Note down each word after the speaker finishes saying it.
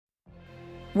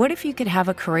What if you could have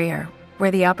a career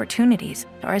where the opportunities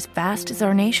are as vast as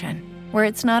our nation, where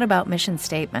it's not about mission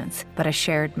statements, but a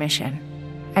shared mission?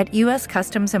 At U.S.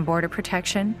 Customs and Border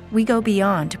Protection, we go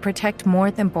beyond to protect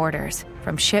more than borders.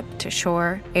 From ship to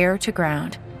shore, air to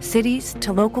ground, cities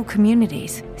to local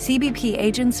communities, CBP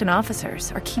agents and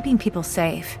officers are keeping people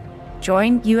safe.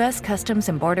 Join U.S. Customs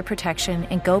and Border Protection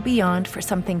and go beyond for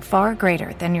something far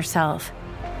greater than yourself.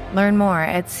 Learn more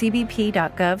at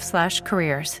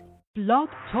cbp.gov/careers. Blog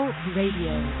Talk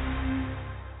Radio.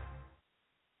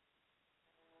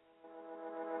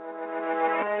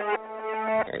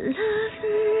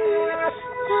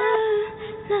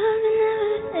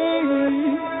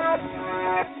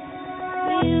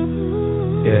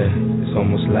 Yeah, it's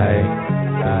almost like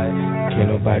can't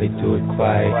nobody do it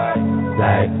quite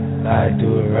like I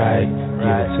do it right.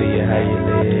 Give it to you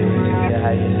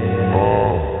how you live.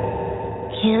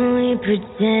 Can we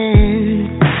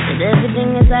pretend that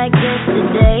everything is like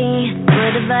yesterday?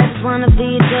 What if I just wanna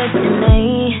be just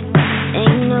me?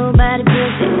 Ain't nobody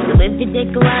perfect, so if you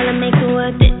take a while and make it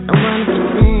worth it, I wanna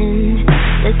pretend.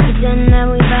 Let's pretend that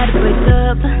we about to break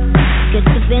up. Get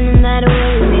the feeling that way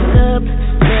we make up.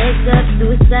 Legs up,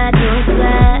 suicide, no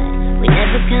slide. We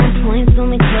never count points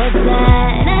when we close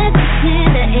that. Let's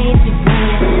pretend I ain't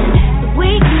pretend, so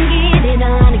we can get it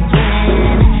on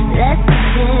again. Let's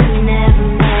pretend we never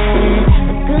met.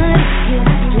 A good excuse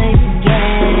to play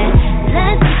forget.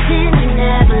 Let's pretend you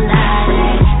never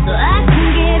lied, so I can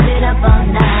give it up all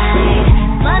night.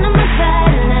 Find on my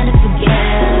side and let it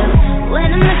forgive. When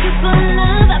I'm looking for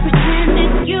love, I pretend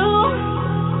it's you.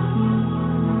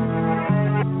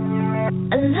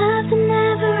 A love that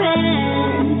never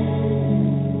ends.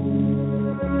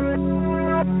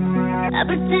 I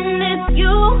pretend it's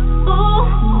you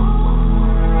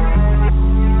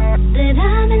that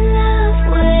I'm in love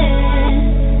with.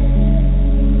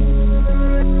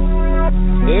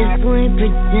 If we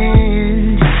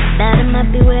pretend that I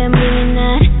might be where I'm really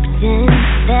not, pretend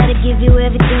that I give you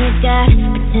everything you got,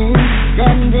 pretend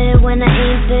that I'm there when I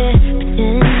ain't there,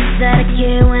 pretend that I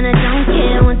care when I don't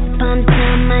care. Once upon a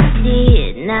time I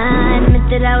did. Now I admit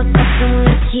that I was fucking with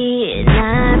a kid.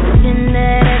 Now I pretend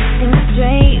that everything's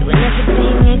straight when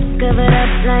everything is covered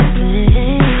up like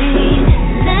pain.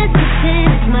 Let's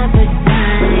pretend it's my first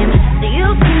time, so you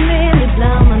can really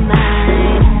blow my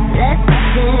mind. Let's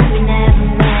pretend we never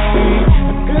met.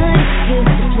 A good excuse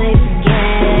to play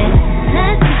forget.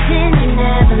 Let's pretend you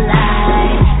never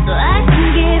lied, so I can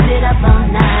give it up all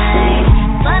night.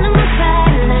 Find on my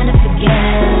side and let it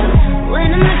forgive.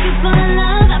 When I'm looking for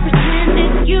love, I pretend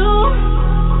it's you.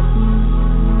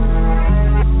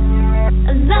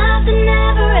 A love that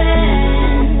never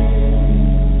ends.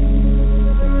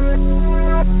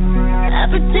 I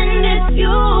pretend it's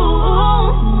you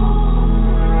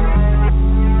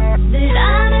that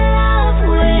I'm in love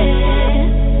with.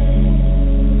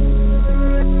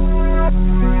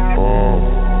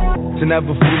 To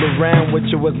never fool around with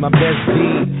you was my best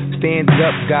deed. Stand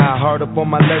up, guy, hard up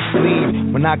on my left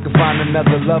sleeve. When I could find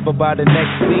another lover by the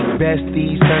next week.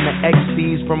 Besties turn to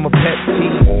XCs from a pet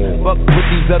peeve. Fuck with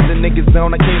these other niggas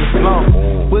on, I can't flunk.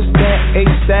 What's that?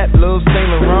 ASAP, Lil Saint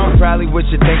Laurent. Probably what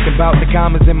you think about. The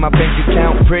commas in my bank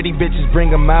account. Pretty bitches bring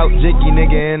them out. Jicky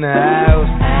nigga in the house.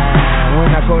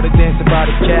 When I call to dance by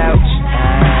the couch.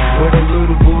 With a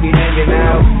little booty hanging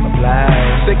out.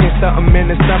 Sick and something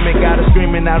in the stomach. Got her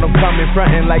screaming out, I'm coming.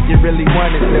 Frontin' like you really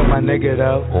want it. Still my nigga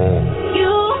though. You,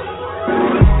 a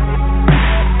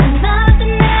love that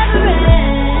never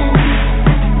ends.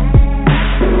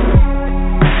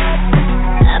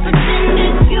 I pretend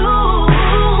it's you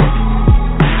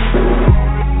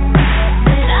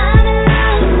that I'm in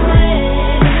love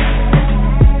with.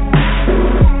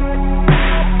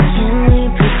 Can we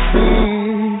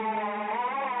pretend?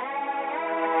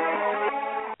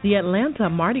 The Atlanta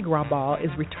Mardi Gras Ball is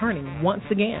returning once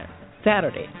again,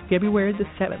 Saturday, February the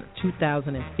 7th,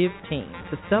 2015,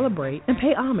 to celebrate and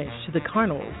pay homage to the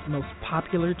carnival's most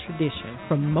popular tradition.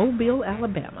 From Mobile,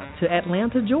 Alabama to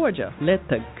Atlanta, Georgia, let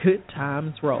the good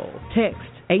times roll. Text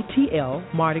ATL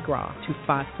Mardi Gras to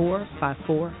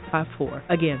 545454.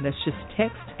 Again, that's just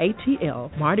text ATL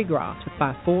Mardi Gras to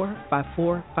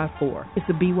 545454. It's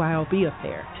a BYOB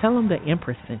affair. Tell them the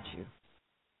Empress sent you.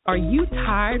 Are you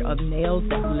tired of nails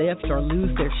that lift or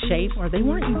lose their shape, or they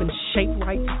weren't even shaped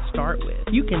right to start with?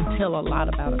 You can tell a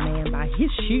lot about a man by his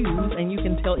shoes, and you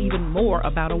can tell even more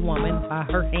about a woman by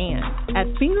her hands. At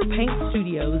Finger Paint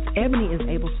Studios, Ebony is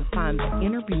able to find find the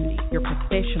inner beauty, your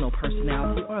professional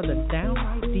personality, or the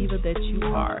downright diva that you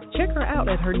are. Check her out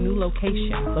at her new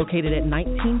location, located at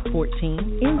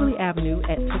 1914 Inslee Avenue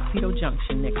at Tuxedo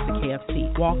Junction next to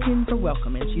KFC. Walk-ins are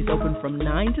welcome, and she's open from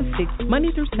 9 to 6,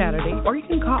 Monday through Saturday, or you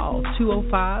can call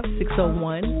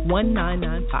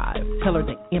 205-601-1995. Tell her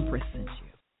the Empress sent you.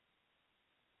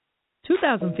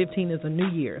 2015 is a new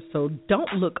year, so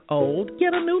don't look old.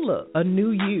 Get a new look, a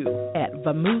new you at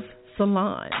Vamoose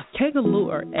Salon.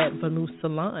 Kegalure at Vamoose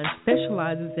Salon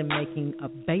specializes in making a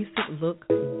basic look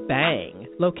bang.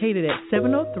 Located at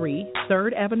 703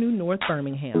 3rd Avenue North,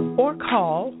 Birmingham. Or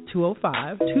call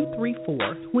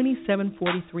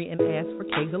 205-234-2743 and ask for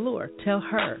Kegalure. Tell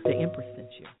her the Empress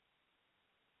sent you.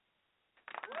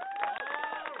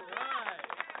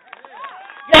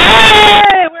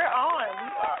 Yay! We're on. We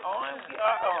are on.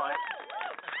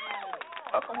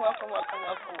 Welcome.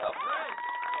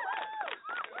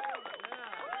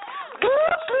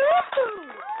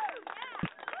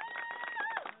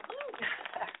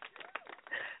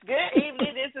 Good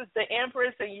evening. This is the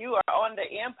Empress, and you are on the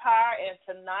Empire. And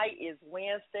tonight is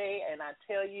Wednesday, and I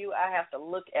tell you, I have to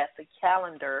look at the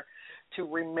calendar to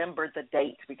remember the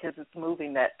date because it's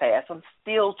moving that fast. I'm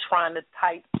still trying to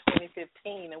type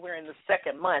 2015, and we're in the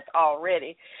second month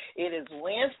already. It is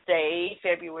Wednesday,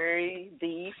 February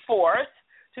the 4th,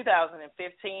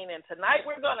 2015, and tonight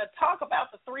we're going to talk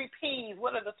about the 3 Ps.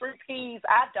 What are the 3 Ps?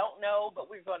 I don't know, but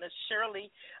we're going to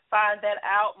surely find that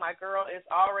out. My girl is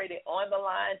already on the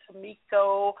line,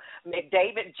 Tamiko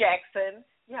McDavid Jackson.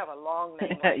 You have a long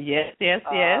name. Yes. You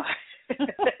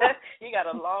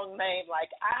got a long name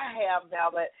like I have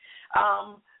now, but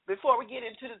before we get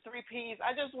into the 3 Ps,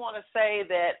 I just want to say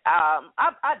that I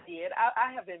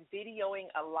have been videoing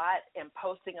a lot and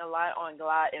posting a lot on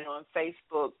Glide and on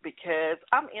Facebook because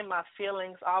I'm in my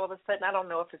feelings all of a sudden. I don't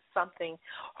know if it's something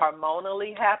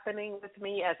hormonally happening with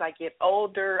me as I get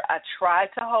older. I try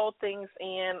to hold things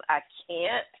in. I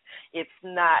can't. It's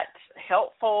not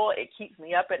helpful. It keeps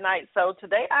me up at night. So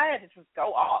today I had to just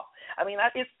go off. I mean,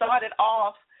 it started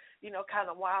off, kind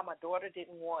of wild. My daughter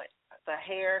didn't want the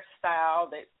hairstyle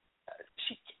that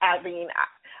I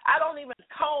don't even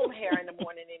comb hair in the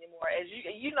morning anymore. As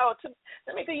you know,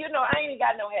 Tamika, I ain't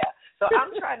got no hair. So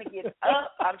I'm trying to get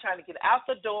up. I'm trying to get out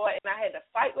the door, and I had to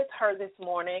fight with her this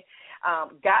morning.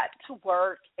 Got to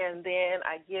work, and then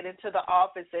I get into the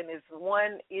office, and it's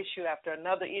one issue after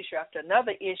another issue after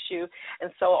another issue.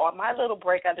 And so on my little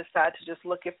break, I decided to just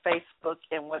look at Facebook,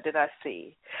 and what did I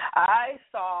see? I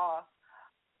saw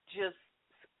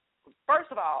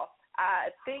first of all, I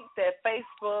think that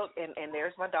Facebook, and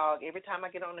there's my dog. Every time I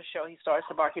get on the show, he starts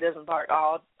to bark. He doesn't bark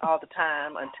all the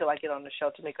time until I get on the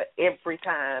show, Tamika, every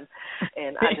time.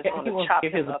 And I just want to chop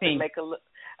him up and make a look.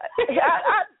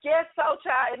 I guess so,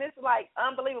 child. And it's like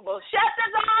unbelievable. Shut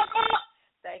the dog up!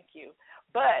 Thank you.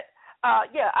 But,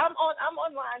 I'm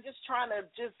online just trying to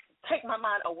just take my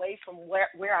mind away from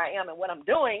where I am and what I'm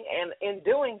doing. And in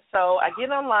doing so, I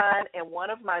get online, and one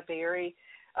of my very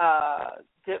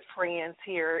good friends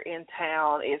here in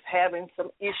town is having some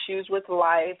issues with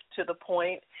life to the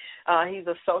point he's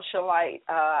a socialite.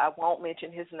 I won't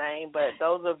mention his name, but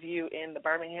those of you in the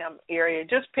Birmingham area,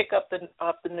 just pick up the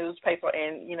newspaper,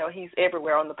 and he's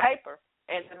everywhere on the paper.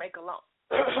 And to make a long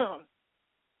I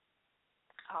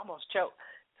almost choked.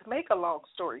 To make a long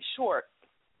story short,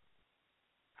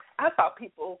 I saw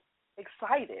people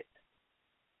excited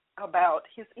about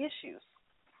his issues.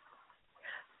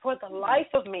 For the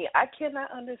life of me, I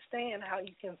cannot understand how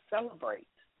you can celebrate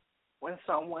when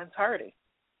someone's hurting.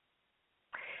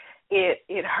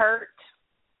 It hurt.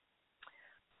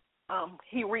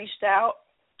 He reached out,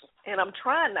 and I'm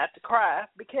trying not to cry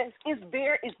because it's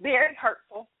very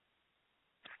hurtful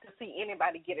to see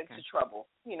anybody get into trouble,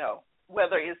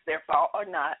 whether it's their fault or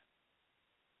not.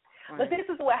 Right. But this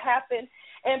is what happened,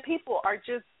 and people are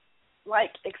just,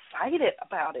 excited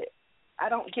about it. I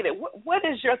don't get it. What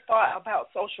is your thought about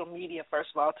social media,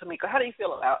 first of all, Tamika? How do you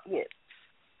feel about it?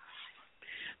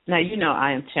 Now,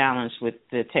 I am challenged with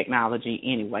the technology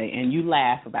anyway, and you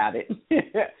laugh about it.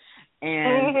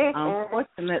 And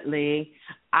unfortunately,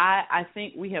 I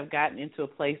think we have gotten into a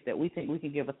place that we think we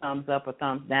can give a thumbs up or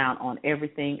thumbs down on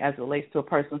everything as it relates to a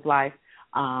person's life.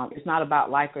 It's not about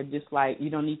like or dislike.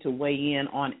 You don't need to weigh in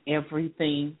on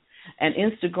everything. And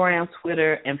Instagram,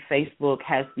 Twitter, and Facebook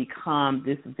has become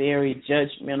this very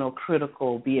judgmental,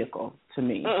 critical vehicle to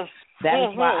me. That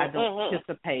is why I don't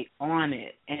participate on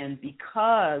it. And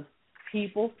because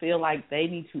people feel like they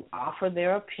need to offer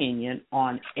their opinion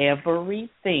on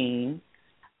everything,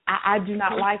 I do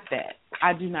not like that.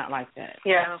 I do not like that.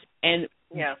 Yeah. And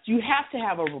you have to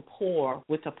have a rapport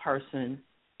with a person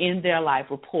in their life,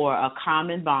 rapport, a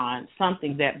common bond,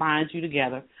 something that binds you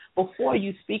together before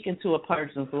you speak into a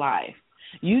person's life.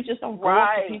 You just don't go up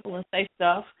to people and say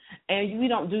stuff, and we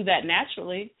don't do that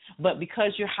naturally, but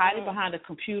because you're hiding behind a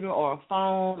computer or a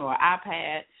phone or an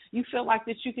iPad, you feel like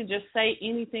that you can just say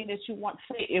anything that you want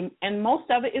to say, and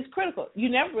most of it is critical. You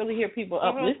never really hear people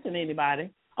uplifting anybody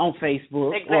on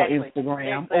Facebook or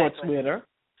Instagram or Twitter.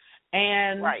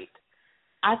 And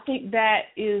I think that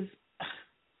it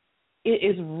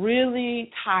is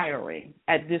really tiring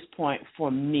at this point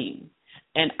for me.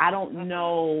 And I don't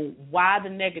know why the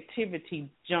negativity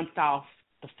jumped off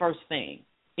the first thing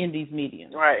in these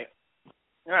mediums. Right.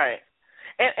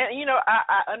 And you know,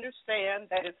 I understand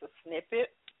that it's a snippet.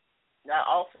 I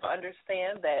also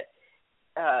understand that,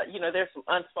 you know, there's some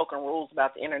unspoken rules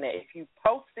about the Internet. If you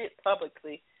post it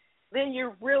publicly, then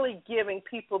you're really giving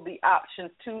people the option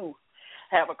to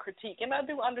have a critique. And I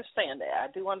do understand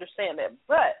that.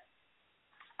 But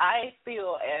I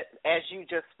feel, as you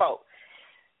just spoke,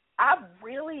 I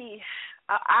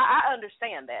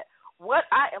understand that. What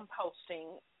I am posting,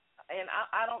 and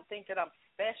I don't think that I'm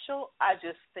special, I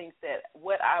just think that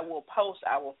what I will post,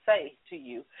 I will say to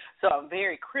you. So I'm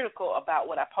very critical about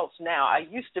what I post now. I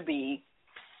used to be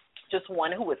just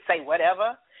one who would say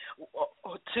whatever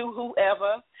to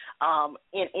whoever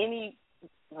in any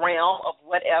realm of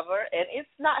whatever, and it's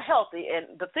not healthy.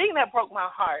 And the thing that broke my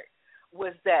heart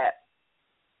was that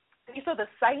these are the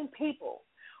same people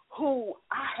who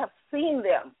I have seen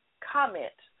them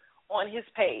comment on his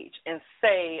page and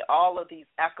say all of these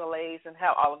accolades and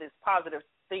have all of these positive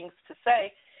things to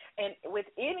say. And with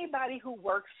anybody who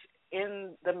works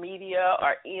in the media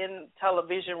or in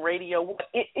television, radio,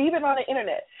 even on the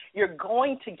Internet, you're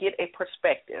going to get a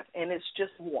perspective, and it's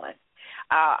just one.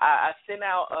 I sent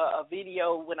out a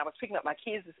video when I was picking up my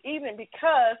kids this evening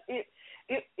because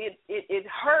it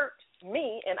hurt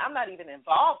me, and I'm not even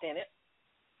involved in it.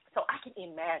 So I can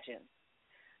imagine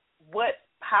what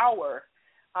power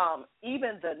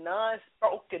even the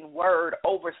non-spoken word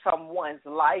over someone's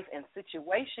life and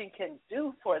situation can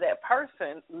do for that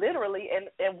person, literally,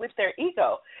 and with their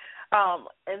ego.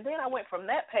 And then I went from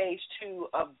that page to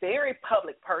a very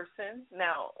public person.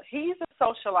 Now, he's a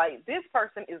socialite. This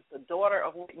person is the daughter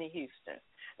of Whitney Houston.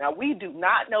 Now, we do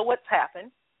not know what's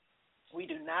happened. We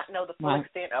do not know the full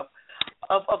extent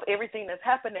of everything that's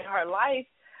happened in her life.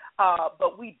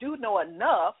 But we do know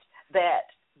enough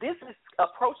that this is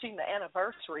approaching the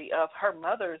anniversary of her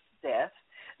mother's death.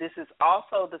 This is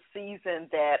also the season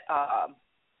that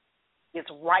is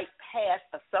right past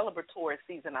a celebratory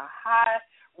season, a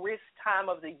high-risk time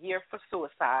of the year for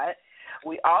suicide.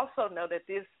 We also know that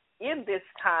in this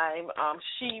time,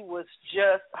 she was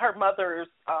just, her mother's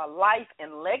life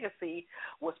and legacy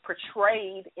was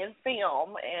portrayed in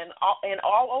film and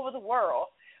all over the world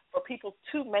for people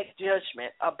to make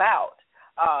judgment about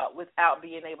without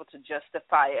being able to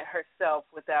justify it herself,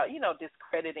 without,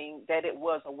 discrediting that it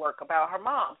was a work about her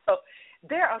mom. So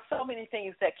there are so many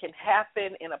things that can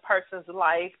happen in a person's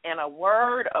life, and a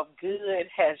word of good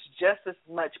has just as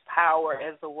much power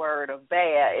as a word of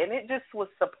bad. And it just was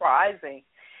surprising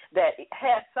that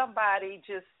had somebody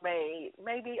just made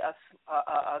maybe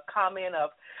a comment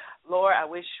of, Lord, I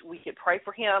wish we could pray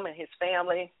for him and his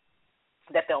family,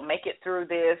 that they'll make it through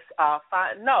this.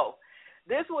 No,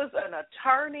 this was an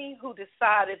attorney who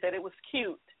decided that it was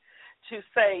cute to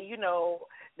say,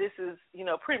 this is,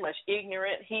 pretty much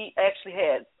ignorant. He actually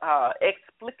had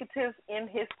explicatives in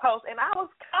his post, and I was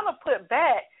kind of put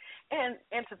back. And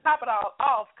to top it all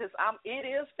off, because it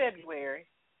is February,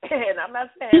 and I'm not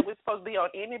saying we're supposed to be on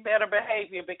any better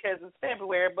behavior because it's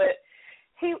February, but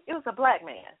it was a black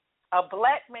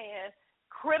man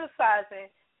criticizing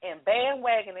and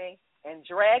bandwagoning and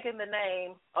dragging the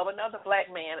name of another black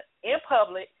man in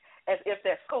public as if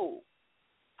that's cool.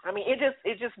 I mean, it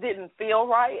just didn't feel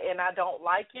right, and I don't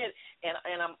like it, and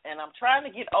I'm trying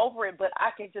to get over it, but I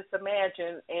can just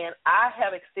imagine, and I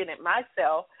have extended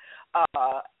myself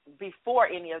before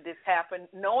any of this happened,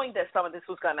 knowing that some of this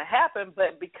was going to happen,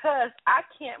 but because I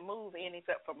can't move any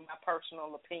except for my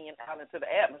personal opinion out into the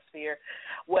atmosphere,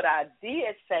 what I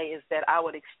did say is that I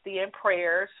would extend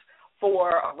prayers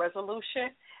for a resolution,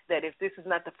 that if this is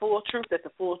not the full truth, that the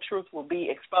full truth will be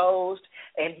exposed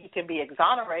and he can be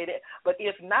exonerated. But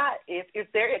if not, if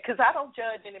there, because I don't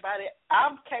judge anybody,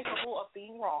 I'm capable of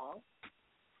being wrong.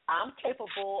 I'm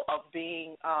capable of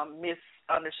being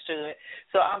misunderstood.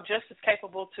 So I'm just as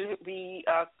capable to be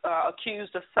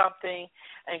accused of something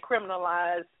and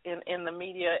criminalized in the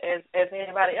media as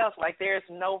anybody else. Like, there's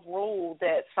no rule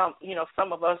that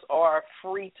some of us are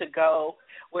free to go,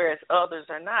 whereas others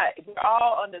are not. We're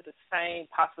all under the same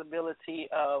possibility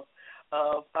of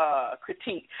of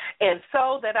critique. And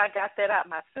so that I got that out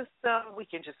of my system, we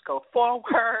can just go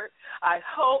forward. I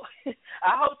hope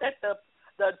that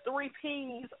the three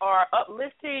P's are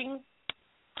uplifting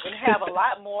and have a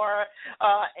lot more.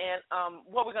 And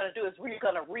what we're going to do is we're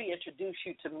going to reintroduce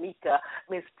you to Mika,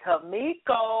 Miss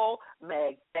Tamiko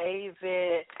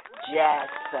McDavid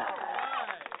Jackson.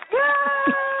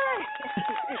 Yay!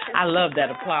 I love that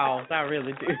applause. I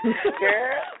really do.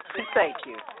 Girl, thank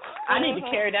you. I need to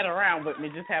carry that around with me.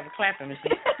 Just have a clapping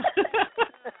machine.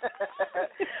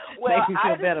 Well, Make me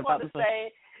feel better about the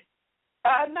say,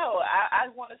 no, I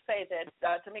want to say that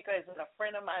Tamika has been a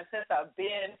friend of mine since I've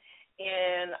been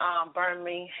in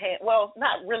Birmingham. Well,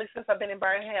 not really since I've been in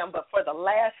Birmingham, but for the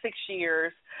last 6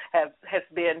 years has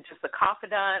been just a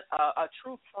confidant, a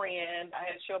true friend. I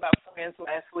had a show about friends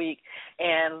last week,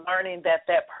 and learning that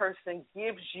person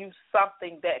gives you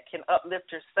something that can uplift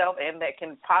yourself and that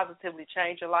can positively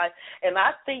change your life. And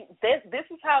I think this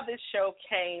is how this show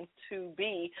came to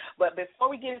be. But before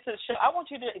we get into the show, I want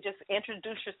you to just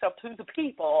introduce yourself to the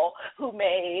people who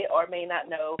may or may not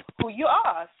know who you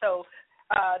are. So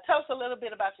tell us a little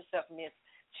bit about yourself, Miss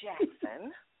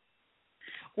Jackson.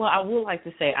 Well, I would like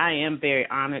to say I am very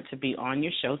honored to be on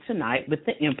your show tonight with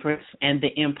the Empress and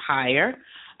the Empire.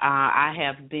 I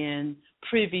have been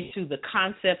privy to the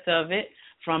concept of it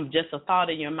from just a thought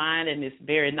in your mind, and it's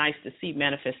very nice to see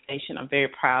manifestation. I'm very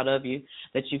proud of you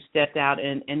that you've stepped out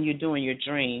and you're doing your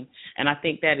dream, and I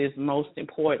think that is most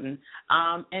important.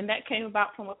 And that came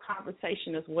about from a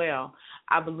conversation as well.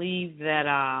 I believe that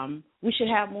we should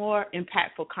have more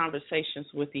impactful conversations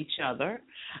with each other.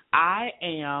 I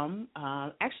am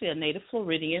actually a native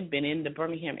Floridian, been in the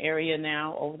Birmingham area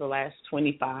now over the last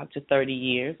 25 to 30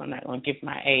 years. I'm not going to give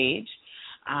my age.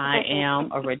 I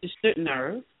am a registered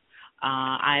nurse.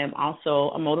 I am also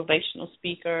a motivational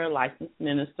speaker, licensed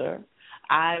minister.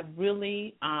 I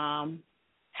really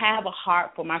have a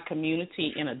heart for my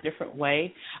community in a different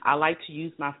way. I like to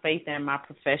use my faith and my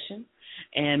profession.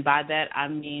 And by that, I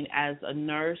mean, as a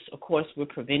nurse, of course, we're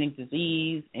preventing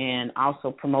disease and also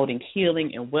promoting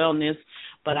healing and wellness.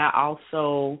 But I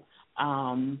also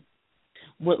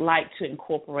would like to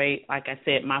incorporate, like I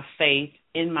said, my faith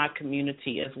in my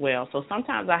community as well. So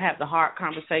sometimes I have the hard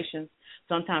conversations.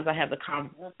 Sometimes I have the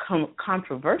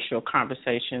controversial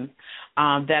conversations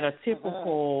that a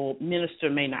typical minister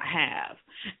may not have.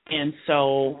 And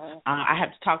so I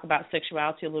have to talk about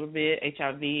sexuality a little bit,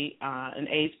 HIV and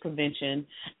AIDS prevention.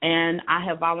 And I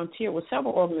have volunteered with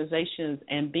several organizations,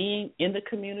 and being in the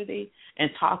community and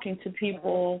talking to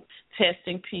people,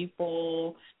 testing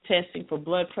for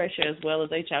blood pressure as well as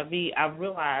HIV, I've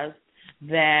realized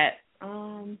that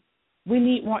we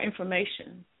need more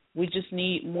information. We just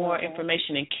need more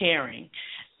information and caring.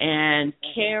 And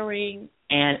caring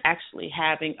and actually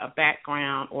having a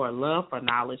background or a love for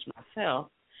knowledge myself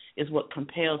is what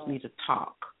compels me to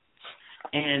talk.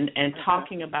 And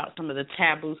talking about some of the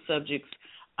taboo subjects,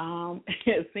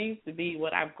 it seems to be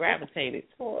what I've gravitated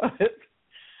towards.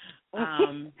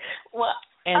 And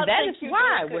that is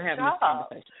why we're having this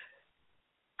conversation.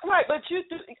 Right, but you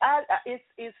do.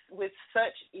 It's with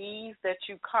such ease that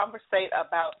you conversate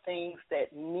about things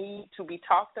that need to be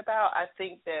talked about. I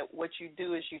think that what you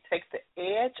do is you take the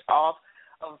edge off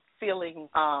of feeling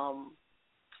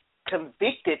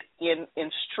convicted in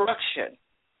instruction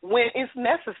when it's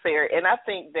necessary. And I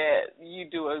think that you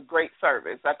do a great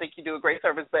service. But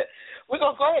we're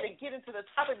going to go ahead and get into the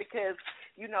topic because,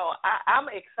 I'm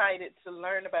excited to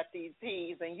learn about these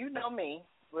P's. And you know me.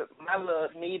 With my love,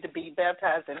 need to be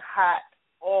baptized in hot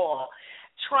oil,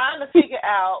 trying to figure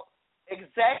out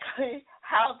exactly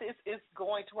how this is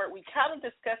going to work. We kind of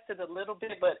discussed it a little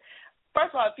bit, but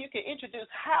first of all, if you could introduce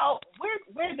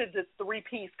where did the three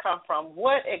P's come from?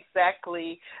 What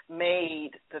exactly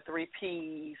made the three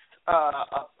P's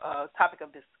a topic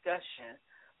of discussion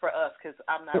for us? Because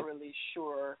I'm not really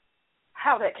sure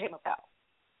how that came about.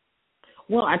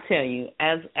 Well, I tell you,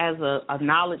 as a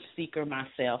knowledge seeker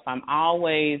myself, I'm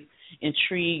always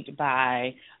intrigued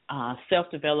by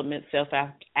self-development,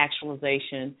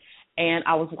 self-actualization. And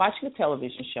I was watching a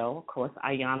television show, of course,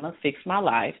 Ayanna Fix My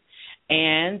Life,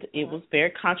 and it was a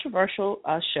very controversial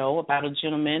show about a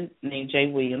gentleman named Jay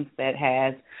Williams that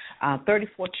has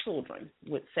 34 children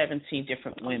with 17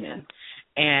 different women.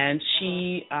 And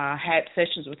she had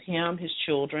sessions with him, his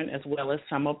children, as well as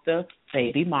some of the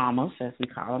baby mamas, as we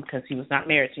call them, because he was not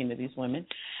married to any of these women.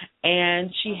 And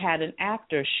she had an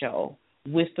after show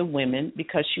with the women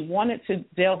because she wanted to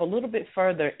delve a little bit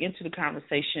further into the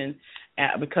conversation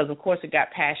because, of course, it got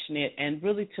passionate, and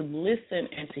really to listen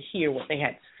and to hear what they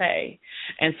had to say.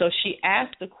 And so she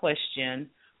asked the question,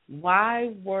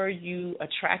 why were you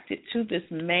attracted to this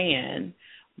man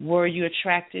Were you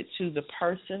attracted to the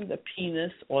person, the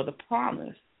penis, or the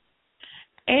promise?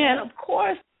 And, of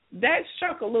course, that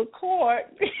struck a little chord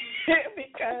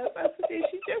because I said, did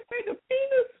she just say the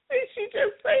penis? Did she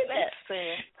just say that?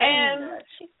 And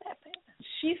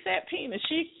she said penis.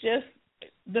 She just,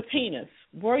 the penis.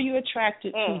 Were you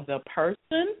attracted to the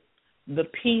person, the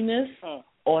penis,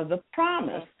 or the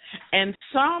promise? And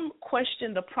some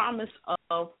question the promise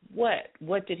of what?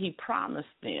 What did he promise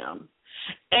them?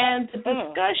 And the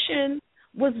discussion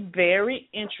was very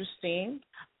interesting.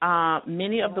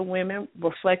 Many of the women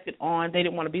reflected on they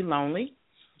didn't want to be lonely.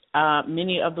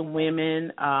 Many of the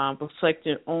women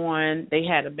reflected on they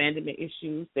had abandonment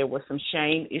issues. There were some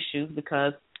shame issues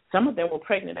because some of them were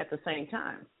pregnant at the same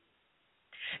time.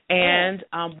 And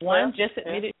one just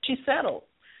admitted she settled.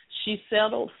 She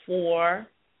settled for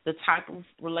the type of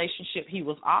relationship he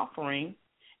was offering,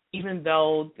 even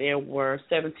though there were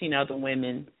 17 other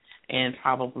women and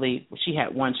probably she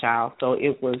had one child, so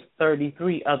it was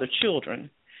 33 other children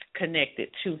connected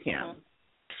to him.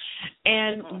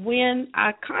 And when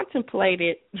I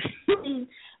contemplated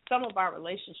some of our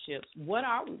relationships, what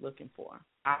are we looking for?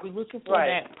 Are we looking for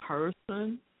that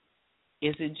person?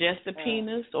 Is it just the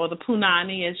penis or the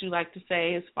punani, as you like to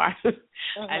say, as far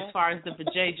as the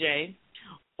vajayjay,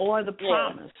 or the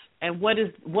promise? And what is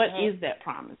that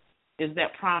promise? Is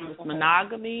that promise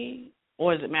monogamy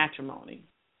or is it matrimony?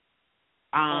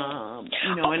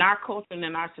 You know, in our culture and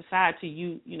in our society,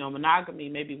 you know, monogamy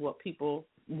may be what people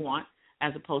want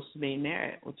as opposed to being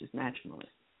married, which is matrimony.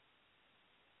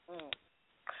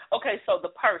 Okay, so the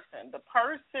person,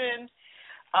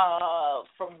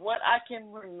 from what I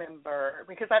can remember,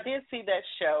 because I did see that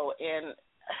show, and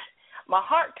my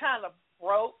heart kind of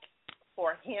broke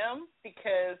for him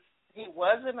because he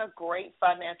was in a great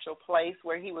financial place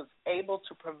where he was able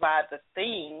to provide the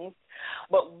things,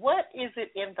 but what is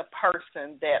it in the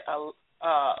person that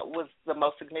was the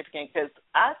most significant? Because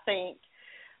I think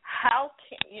how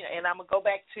can, you know, and I'm going to go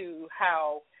back to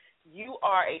how you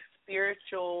are a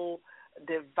spiritual,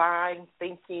 divine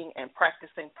thinking and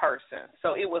practicing person.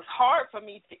 So it was hard for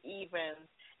me to even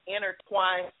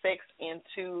intertwine sex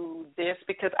into this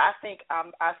because I think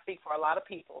I speak for a lot of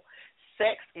people.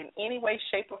 Sex in any way,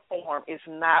 shape, or form is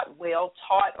not well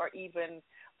taught or even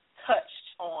touched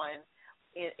on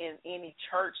in any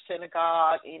church,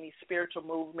 synagogue, any spiritual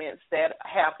movements that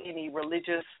have any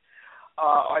religious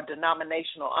or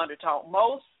denominational undertone.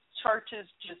 Most churches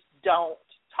just don't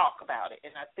talk about it,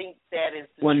 and I think that is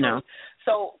the truth. No.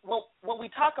 So when we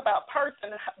talk about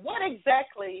person, what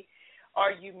exactly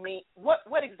are you mean?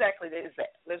 What exactly is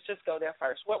that? Let's just go there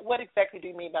first. What exactly do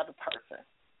you mean by the person?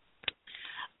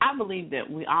 I believe that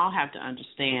we all have to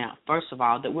understand, first of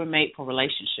all, that we're made for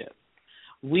relationship.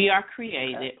 We are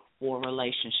created for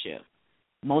relationship.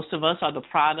 Most of us are the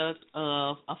product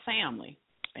of a family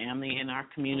in our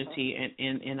community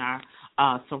and in our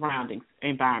surroundings,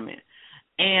 environment.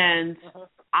 And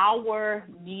our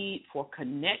need for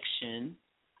connection,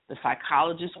 the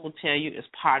psychologist will tell you, is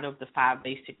part of the 5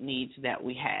 basic needs that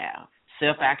we have.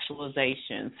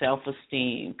 Self-actualization,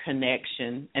 self-esteem,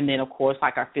 connection, and then, of course,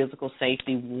 like our physical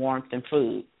safety, warmth, and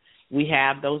food. We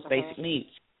have those basic needs.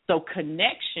 So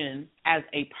connection as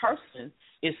a person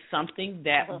is something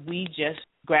that we just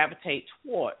gravitate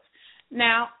towards.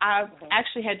 Now, I've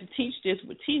actually had to teach this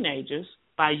with teenagers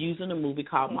by using a movie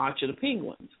called March of the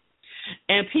Penguins.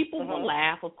 And people will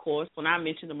laugh, of course, when I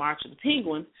mention the March of the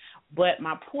Penguins, but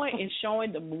my point in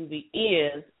showing the movie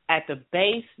is at the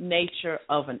base nature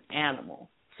of an animal,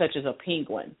 such as a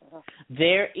penguin,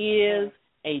 there is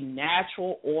a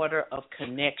natural order of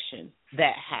connection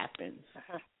that happens.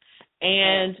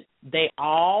 And they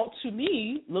all, to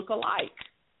me, look alike.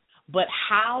 But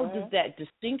how does that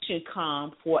distinction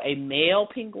come for a male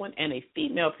penguin and a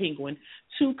female penguin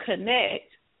to connect?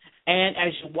 And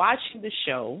as you're watching the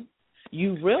show,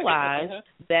 you realize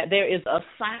that there is a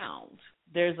sound.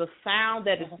 There's a sound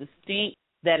that is distinct,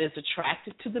 that is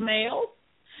attracted to the male,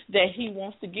 that he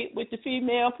wants to get with the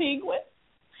female penguin.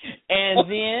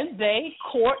 And then they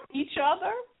court each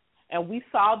other, and we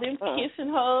saw them kiss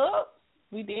and hug.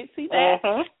 We did see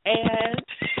that.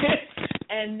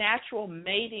 And natural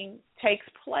mating takes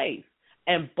place,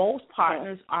 and both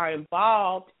partners are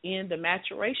involved in the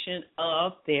maturation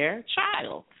of their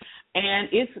child. And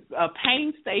it's a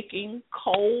painstaking,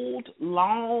 cold,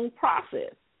 long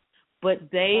process, but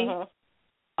they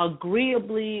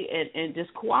agreeably and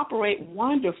just cooperate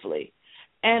wonderfully.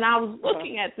 And I was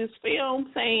looking at this film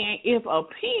saying, if a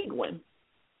penguin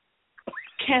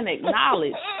can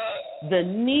acknowledge the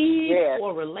need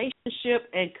for relationship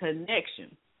and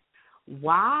connection,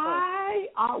 why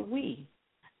are we,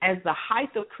 as the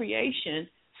height of creation,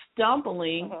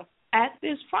 stumbling at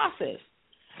this process.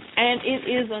 And it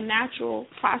is a natural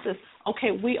process.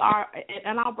 Okay, we are,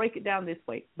 and I'll break it down this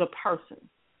way, the person.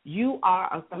 You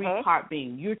are a three-part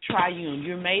being. You're triune.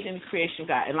 You're made in the creation of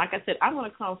God. And like I said, I'm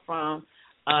going to come from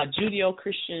a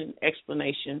Judeo-Christian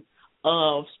explanation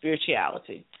of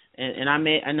spirituality. And I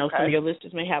know some of your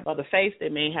listeners may have other faiths. They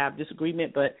may have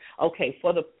disagreement. But, okay,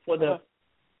 for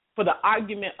the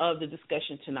argument of the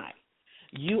discussion tonight,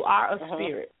 you are a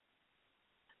spirit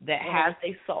that has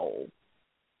a soul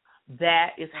that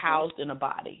is housed in a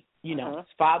body. You know, it's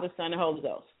Father, Son, and Holy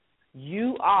Ghost.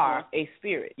 You are a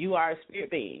spirit. You are a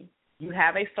spirit being. You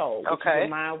have a soul, which is your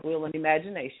mind, will, and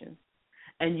imagination.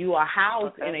 And you are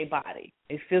housed in a body,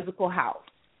 a physical house.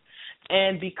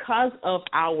 And because of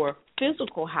our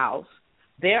physical house,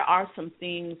 there are some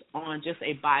things on just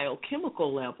a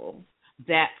biochemical level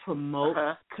that promote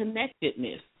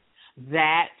connectedness,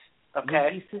 that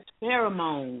releases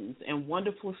pheromones and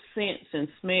wonderful scents and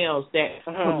smells that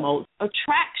promote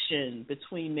attraction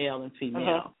between male and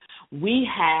female. We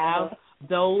have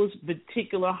those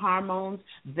particular hormones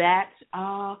that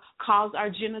cause our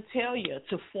genitalia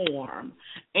to form.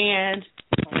 And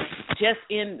just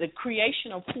in the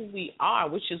creation of who we are,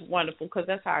 which is wonderful, because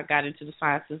that's how I got into the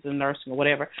sciences and nursing or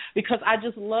whatever, because I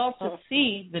just love to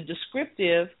see the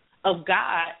descriptive of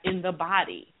God in the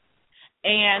body.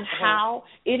 And how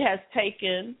it has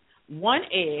taken one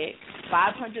egg,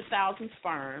 500,000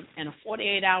 sperm, and a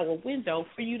 48-hour window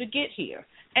for you to get here.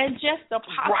 And just the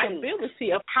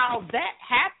possibility of how that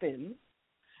happens,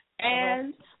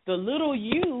 and the little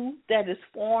you that is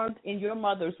formed in your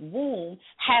mother's womb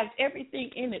has everything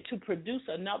in it to produce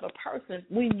another person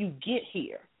when you get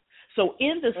here. So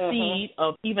in the seed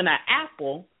of even an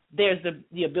apple, there's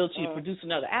the ability to produce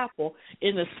another apple.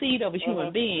 In the seed of a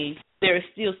human being, there is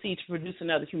still seed to produce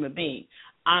another human being.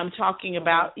 I'm talking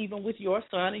about even with your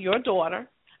son and your daughter,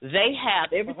 they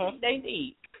have everything they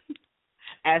need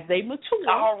as they mature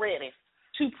already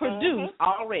to produce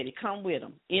already. Come with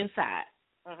them inside.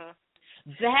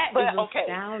 That is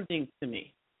astounding to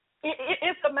me.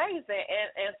 It's amazing,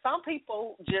 and some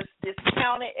people just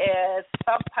discount it as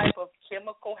some type of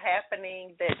chemical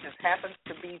happening that just happens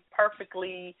to be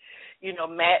perfectly,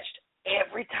 matched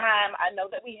every time. I know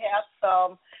that we have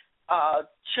some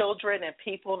children and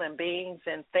people and beings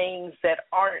and things that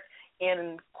aren't,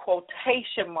 in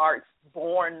quotation marks,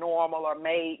 born normal or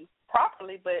made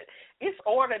properly, but it's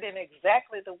ordered in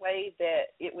exactly the way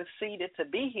that it was seeded to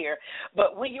be here.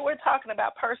 But when you were talking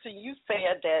about person, you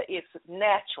said that it's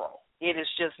natural. It is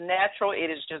just natural.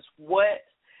 It is just what,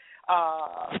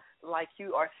 like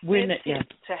you are sensitive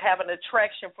to have an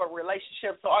attraction for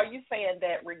relationships. So are you saying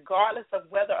that regardless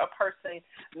of whether a person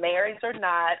marries or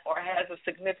not, or has a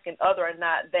significant other or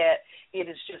not, that it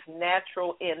is just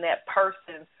natural in that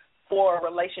person for a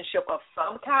relationship of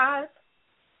some kind?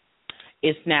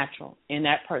 It's natural in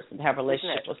that person to have a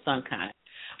relationship of some kind,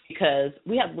 because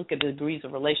we have to look at the degrees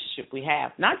of relationship we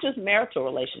have, not just marital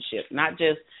relationship, not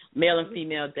just male and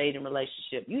female dating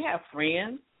relationship. You have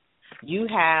friends, you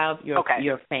have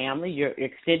your family, your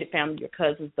extended family, your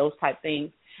cousins, those type things,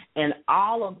 and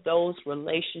all of those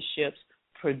relationships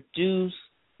produce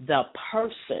the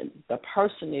person, the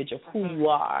personage of who you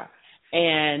are,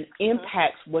 and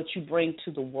impacts what you bring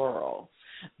to the world.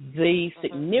 The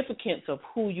significance of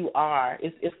who you are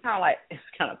is it's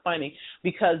kind of funny,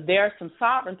 because there are some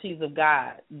sovereignties of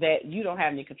God that you don't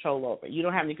have any control over. You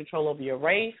don't have any control over your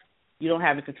race. You don't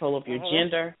have any control over your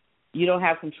gender. You don't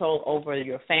have control over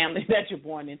your family that you're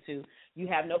born into. You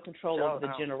have no control over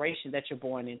the generation that you're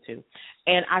born into.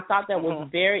 And I thought that was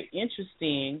very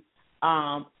interesting.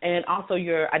 And also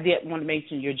I did want to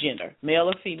mention your gender, male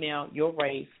or female, your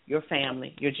race, your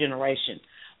family, your generation.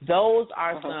 Those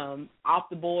are some off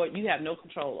the board you have no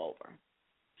control over.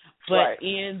 But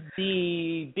in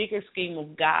the bigger scheme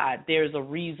of God, there's a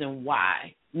reason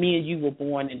why me and you were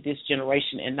born in this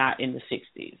generation and not in the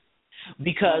 60s.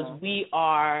 Because we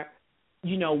are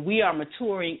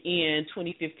maturing in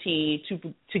 2015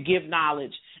 to give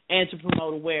knowledge and to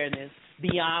promote awareness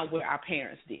beyond what our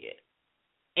parents did.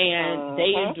 And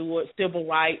they endured civil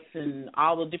rights and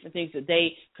all the different things that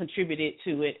they contributed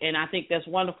to it. And I think that's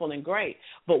wonderful and great.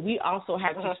 But we also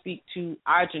have to speak to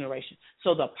our generation.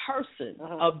 So the person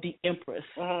of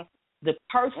DaEmporess, the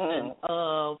person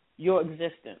of your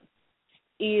existence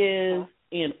is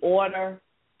in order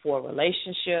for a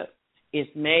relationship, is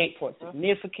made for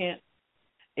significance,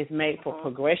 is made for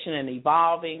progression and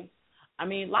evolving. I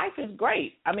mean, life is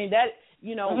great. I mean,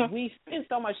 we spend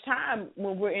so much time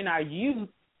when we're in our youth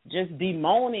just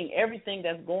bemoaning everything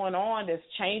that's going on, that's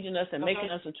changing us and making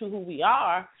us into who we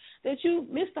are, that you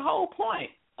miss the whole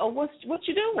point or what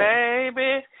you doing?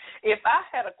 Baby, if I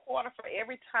had a quarter for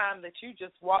every time that you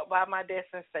just walk by my desk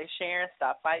and say, Sharon,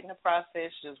 stop fighting the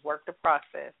process, just work the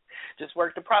process. Just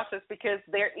work the process, because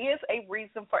there is a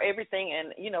reason for everything,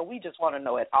 and, we just want to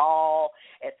know it all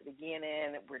at the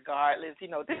beginning, regardless.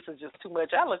 This is just too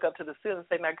much. I look up to the ceiling and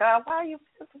say, now, God, why are you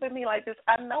visiting with me like this?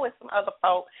 I know it's some other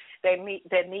folk that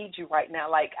need you right now.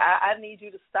 Like, I need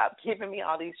you to stop giving me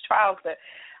all these trials. But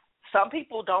some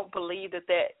people don't believe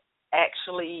that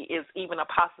actually is even a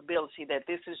possibility, that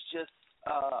this is just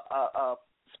a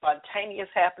spontaneous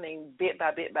happening bit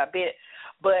by bit by bit.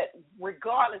 But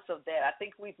regardless of that, I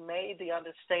think we've made the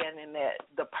understanding that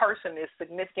the person is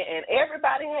significant, and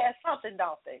everybody has something,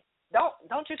 don't they?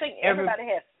 Don't you think everybody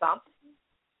has something?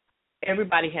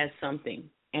 Everybody has something,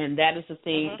 and that is the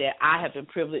thing that I have been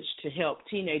privileged to help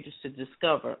teenagers to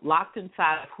discover. Locked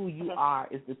inside of who you are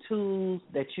is the tools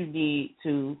that you need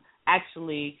to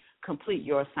actually complete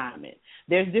your assignment.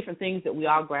 There's different things that we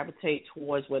all gravitate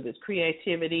towards, whether it's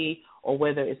creativity or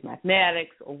whether it's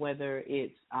mathematics or whether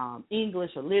it's English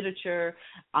or literature.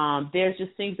 There's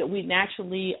just things that we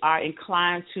naturally are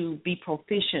inclined to be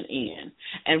proficient in.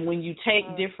 And when you take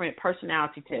different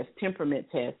personality tests, temperament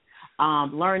tests,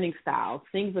 learning styles,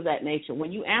 things of that nature,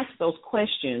 when you answer those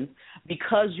questions,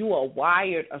 because you are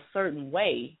wired a certain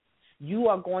way, you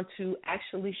are going to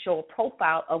actually show a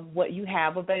profile of what you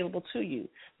have available to you.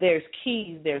 There's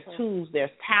keys, there's tools,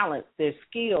 there's talents, there's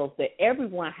skills that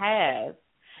everyone has,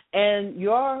 and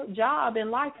your job in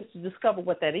life is to discover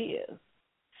what that is.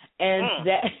 And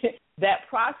that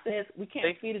process, we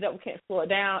can't speed it up, we can't slow it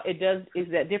down.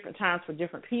 It's at different times for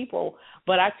different people.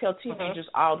 But I tell teenagers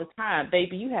all the time,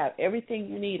 baby, you have everything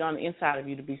you need on the inside of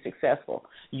you to be successful.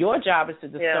 Your job is to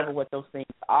discover what those things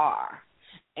are.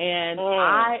 And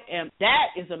that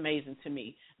is amazing to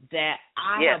me, that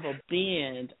I have a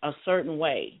bend a certain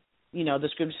way. The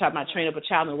scriptures talk about train up a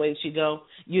child in the way that she go.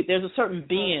 There's a certain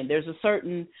bend, there's a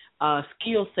certain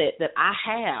skill set that I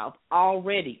have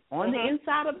already on the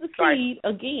inside of the seed,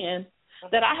 again,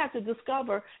 that I have to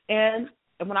discover. And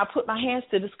when I put my hands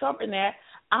to discovering that,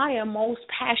 I am most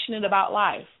passionate about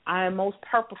life. I am most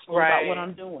purposeful about what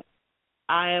I'm doing.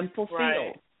 I am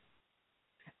fulfilled.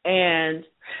 And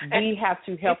we have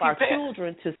to help our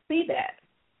children to see that.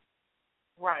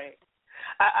 Right.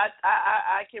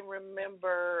 I can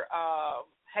remember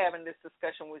having this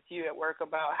discussion with you at work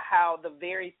about how the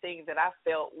very thing that I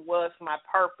felt was my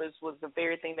purpose was the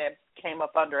very thing that came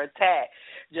up under attack,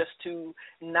 just to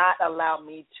not allow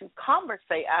me to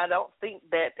conversate. I don't think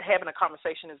that having a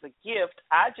conversation is a gift.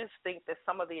 I just think that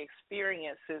some of the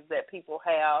experiences that people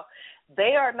have,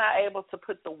 they are not able to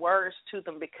put the words to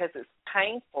them because it's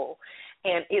painful.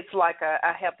 And it's like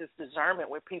I have this discernment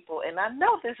with people, and I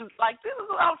know this is what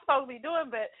I'm supposed to be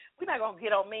doing, but we're not going to get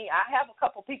on me. I have a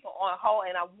couple people on hold,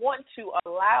 and I want to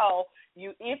allow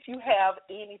you, if you have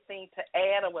anything to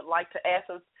add or would like to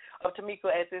ask us, of Tamika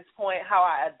at this point, how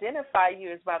I identify you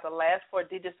is by the last 4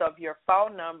 digits of your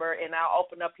phone number, and I'll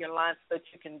open up your line so that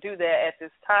you can do that at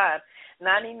this time.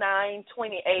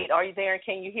 9928, are you there, and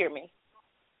can you hear me?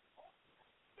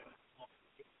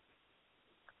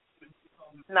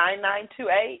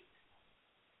 9928.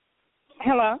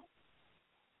 Hello.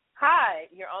 Hi,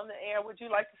 you're on the air. Would you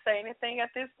like to say anything at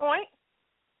this point?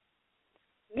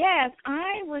 Yes,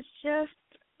 I was just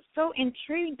so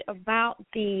intrigued about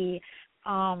the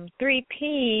 3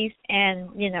 Ps, and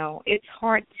it's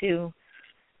hard to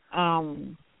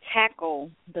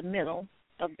tackle the middle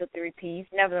of the 3 Ps.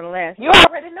 Nevertheless, you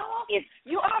already know them.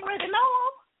 You already know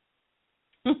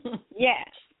them. Yes.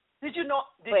 Did you know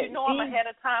them ahead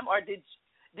of time, or did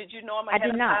you know them ahead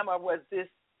of time, or was this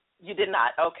you did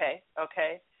not? Okay.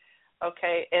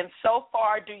 And so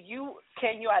far,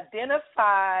 can you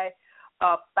identify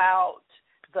about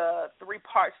the 3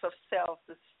 parts of self,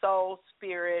 the soul,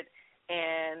 spirit,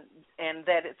 and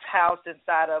that it's housed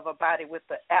inside of a body with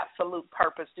the absolute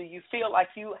purpose? Do you feel like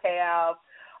you have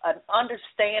an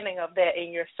understanding of that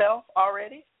in yourself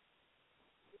already?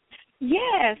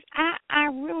 Yes, I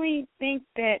really think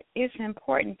that it's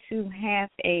important to have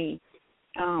a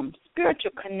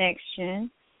spiritual connection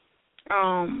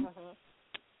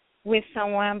with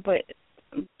someone, but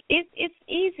it's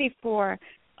easy for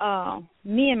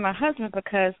me and my husband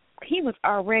because he was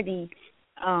already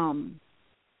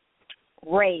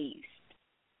raised.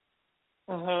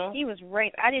 He was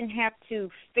raised. I didn't have to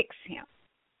fix him.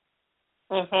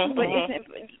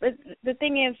 But the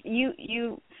thing is,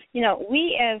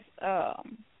 we as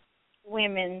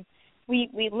women,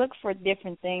 we look for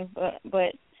different things,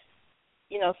 but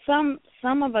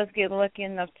some of us get lucky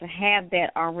enough to have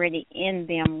that already in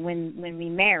them when we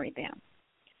marry them,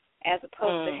 as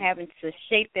opposed to having to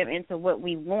shape them into what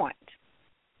we want.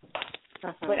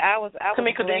 But I was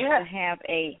Tamika, blessed to have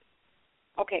a.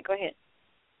 Okay, go ahead.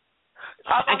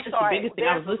 I'm sorry.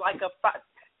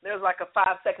 There was like a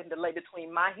 5-second delay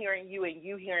between my hearing you and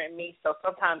you hearing me, so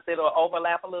sometimes it'll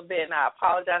overlap a little bit, and I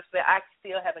apologize for that. I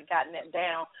still haven't gotten that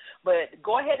down. But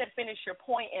go ahead and finish your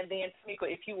point, and then,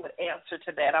 Tamika, if you would answer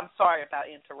to that. I'm sorry about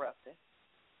interrupting.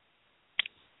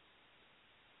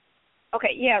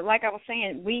 Okay, yeah, like I was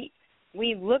saying, we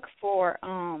look for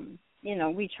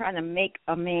we try to make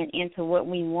a man into what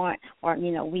we want, or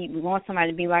we want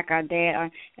somebody to be like our dad,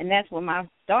 and that's what my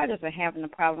daughters are having a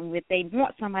problem with. They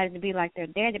want somebody to be like their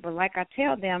daddy, but like I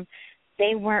tell them,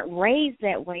 they weren't raised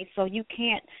that way, so you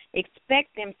can't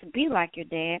expect them to be like your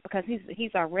dad, because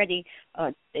he's already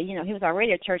he was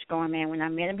already a church going man when I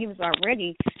met him. He was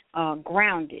already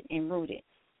grounded and rooted,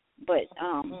 but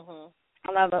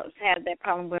a lot of us have that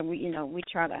problem where we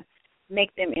try to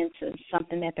make them into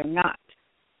something that they're not.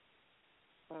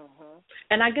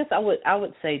 And I guess I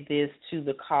would say this to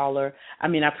the caller. I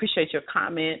mean, I appreciate your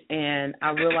comment, and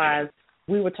I realize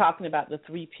we were talking about the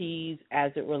 3 Ps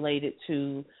as it related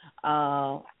to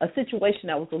a situation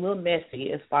that was a little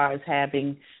messy as far as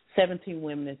having 17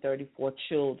 women and 34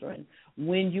 children.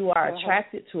 When you are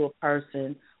attracted to a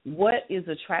person, what is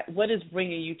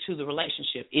bringing you to the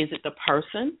relationship? Is it the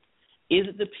person? Is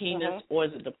it the penis, or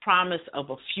is it the promise of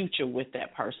a future with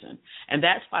that person? And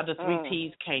that's why the 3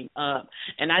 Ps came up.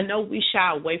 And I know we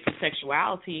shy away from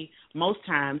sexuality most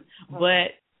times,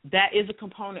 but that is a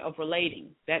component of relating.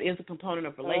 That is a component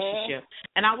of relationship.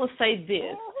 And I will say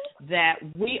this, that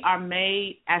we are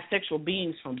made as sexual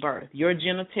beings from birth. Your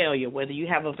genitalia, whether you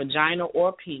have a vagina or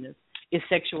a penis, is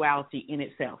sexuality in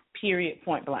itself, period,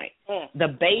 point blank. The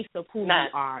base of who you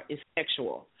are is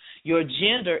sexual. Your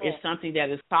gender is something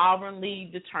that is sovereignly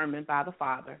determined by the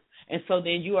father. And so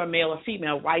then you are male or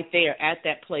female right there at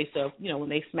that place of, when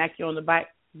they smack you on the back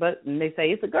butt and they say,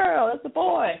 it's a girl, it's a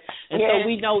boy. And so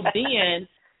we know then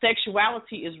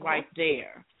sexuality is right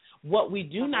there. What we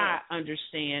do not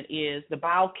understand is the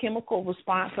biochemical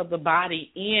response of the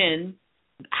body in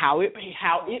how it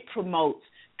promotes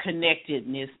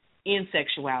connectedness in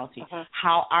sexuality,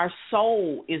 how our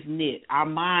soul is knit, our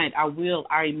mind, our will,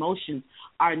 our emotions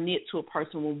are knit to a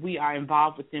person when we are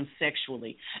involved with them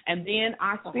sexually. And then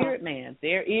our spirit man,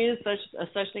 there is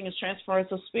such thing as transference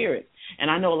of spirit.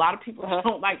 And I know a lot of people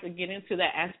don't like to get into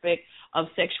that aspect of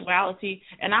sexuality.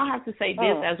 And I'll have to say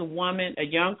this, as a woman, a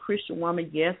young Christian woman,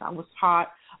 yes, I was taught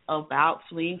about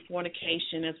fleeing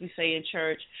fornication, as we say in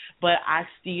church, but I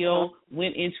still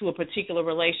went into a particular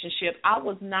relationship. I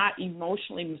was not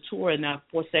emotionally mature enough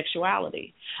for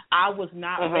sexuality. I was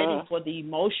not ready for the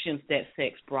emotions that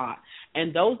sex brought.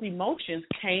 And those emotions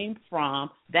came from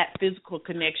that physical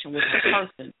connection with the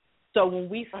person. So when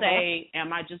we say,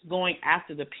 am I just going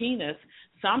after the penis,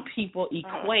 some people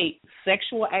equate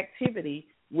sexual activity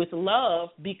with love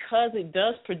because it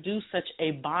does produce such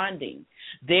a bonding.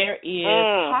 There is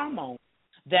hormones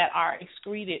that are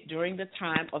excreted during the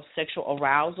time of sexual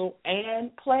arousal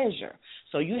and pleasure.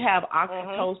 So you have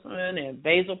oxytocin and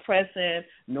vasopressin,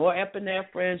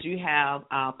 norepinephrine, you have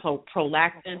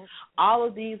prolactin. All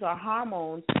of these are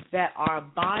hormones that are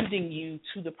bonding you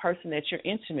to the person that you're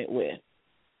intimate with.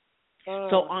 So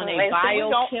on a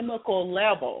biochemical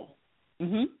level,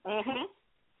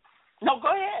 no, go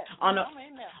ahead.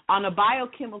 On a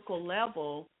biochemical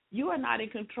level, you are not in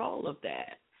control of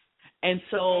that. And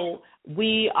so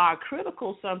we are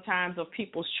critical sometimes of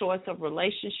people's choice of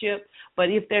relationship, but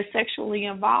if they're sexually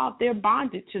involved, they're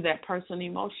bonded to that person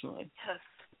emotionally. Yes.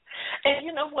 And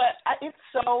you know what? It's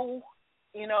so,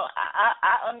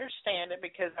 I understand it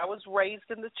because I was raised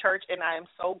in the church, and I am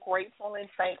so grateful and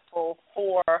thankful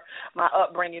for my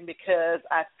upbringing because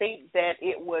I think that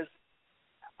it was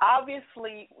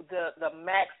obviously the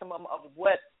maximum of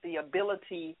what the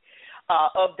ability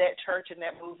of that church and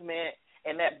that movement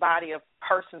and that body of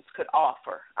persons could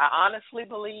offer. I honestly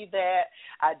believe that.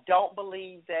 I don't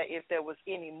believe that if there was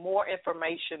any more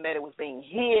information that it was being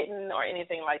hidden or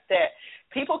anything like that.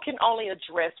 People can only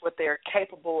address what they're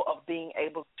capable of being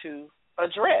able to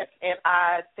address. And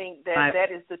I think that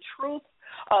that is the truth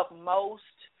of most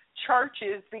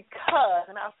churches because,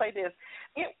 and I'll say this,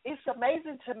 it's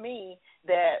amazing to me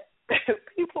that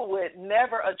people would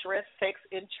never address sex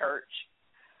in church,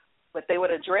 but they would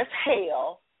address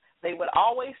hell. They would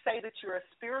always say that you're a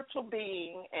spiritual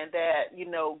being and that,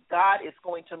 God is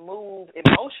going to move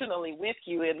emotionally with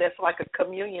you, and that's like a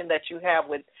communion that you have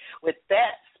with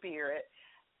that spirit.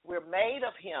 We're made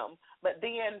of him. But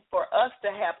then for us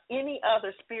to have any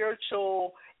other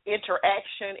spiritual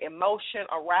interaction, emotion,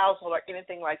 arousal, or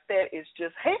anything like that is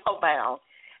just hellbound.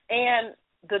 And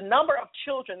the number of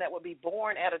children that would be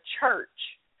born at a church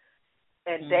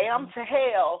and damn to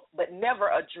hell, but never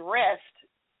addressed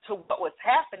to what was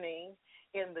happening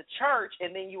in the church.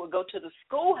 And then you would go to the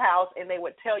schoolhouse and they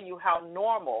would tell you how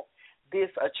normal this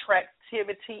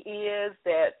attractivity is,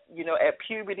 that, you know, at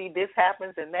puberty this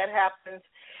happens and that happens.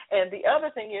 And the other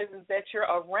thing is that you're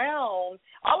around,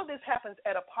 all of this happens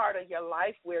at a part of your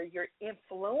life where you're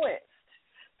influenced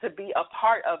to be a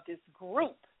part of this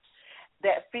group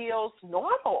that feels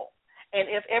normal. And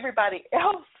if everybody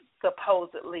else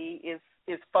supposedly is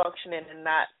functioning and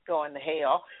not going to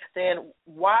hell, then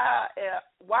why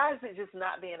is it just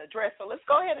not being addressed? So let's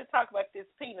go ahead and talk about this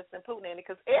penis and poo nanny,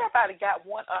 because everybody got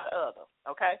one or the other,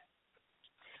 okay?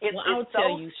 I'll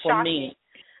tell you for me.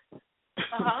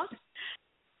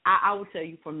 I will tell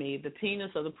you for me, the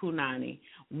penis or the poo nanny,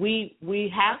 we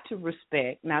have to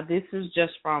respect. Now, this is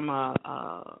just from a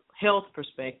health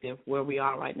perspective where we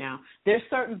are right now. There's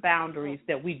certain boundaries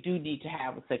that we do need to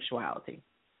have with sexuality.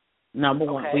 Number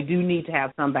one, we do need to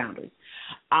have some boundaries.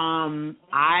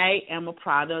 I am a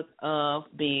product of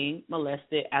being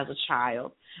molested as a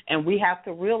child, and we have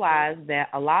to realize that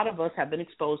a lot of us have been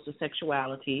exposed to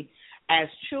sexuality as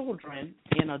children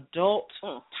in adult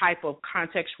type of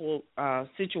contextual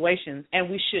situations, and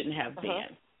we shouldn't have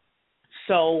been.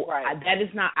 So that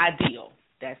is not ideal.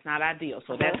 That's not ideal.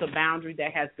 So that's a boundary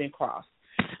that has been crossed.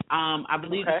 I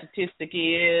believe the statistic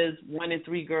is 1 in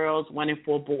 3 girls, 1 in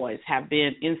 4 boys have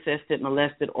been incested,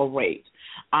 molested, or raped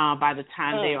by the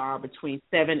time they are between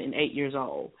 7 and 8 years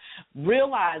old.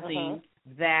 Realizing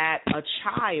that a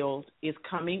child is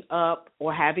coming up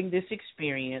or having this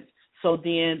experience, so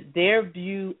then their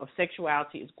view of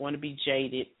sexuality is going to be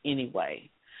jaded anyway.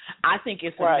 I think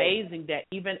it's amazing that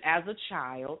even as a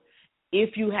child,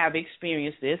 if you have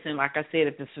experienced this, and like I said,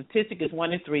 if the statistic is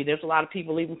 1 in 3, there's a lot of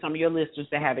people, even some of your listeners,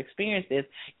 that have experienced this.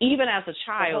 Even as a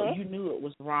child, you knew it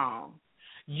was wrong.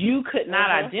 You could not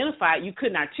identify it. You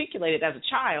couldn't articulate it as a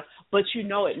child, but you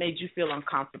know it made you feel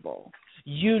uncomfortable.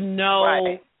 You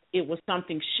know it was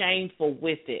something shameful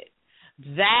with it.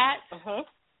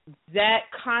 That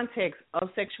context of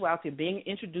sexuality being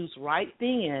introduced right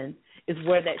then is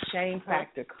where that shame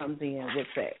factor comes in with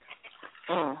sex.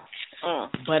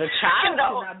 But a child should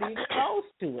not be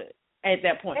exposed to it at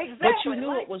that point. Exactly. But you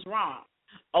knew it was wrong.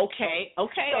 Okay.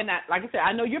 And like I said,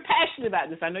 I know you're passionate about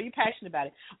this. I know you're passionate about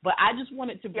it. But I just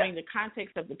wanted to bring the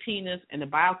context of the penis and the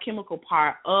biochemical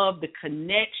part of the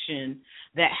connection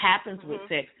that happens with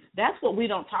sex. That's what we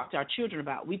don't talk to our children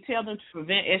about. We tell them to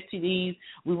prevent STDs.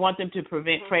 We want them to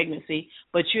prevent pregnancy.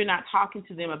 But you're not talking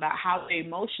to them about how their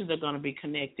emotions are going to be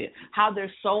connected, how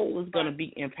their soul is going to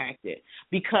be impacted.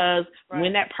 Because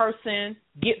when that person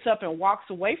gets up and walks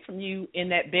away from you in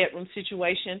that bedroom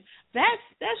situation,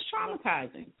 that's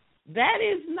traumatizing. That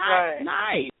is not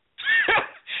nice.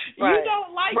 You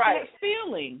don't like that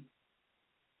feeling.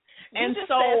 And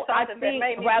so I think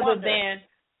rather than...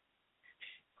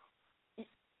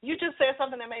 You just said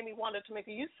something that made me wonder, Tamika.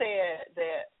 You said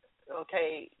that,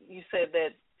 you said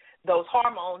that those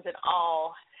hormones and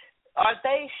all,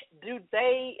 do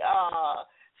they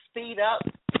speed up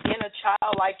in a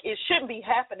child? Like, it shouldn't be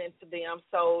happening to them,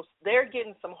 so they're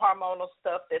getting some hormonal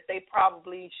stuff that they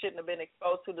probably shouldn't have been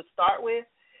exposed to start with,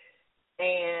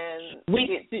 and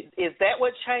is that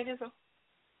what changes them?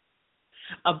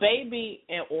 A baby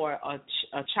or a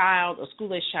child, a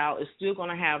school-age child, is still going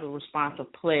to have a response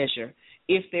of pleasure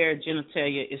if their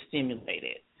genitalia is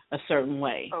stimulated a certain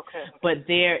way. But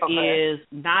there is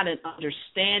not an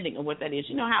understanding of what that is.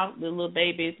 You know how the little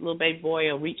baby boy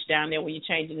will reach down there when you're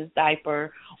changing his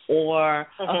diaper, or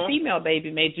a female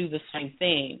baby may do the same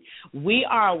thing. We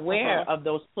are aware of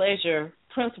those pleasure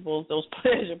principles, those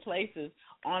pleasure places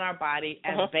on our body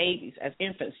as babies, as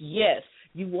infants. Yes,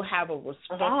 you will have a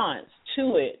response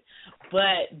to it,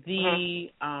 but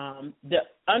the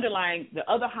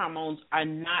other hormones are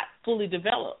not fully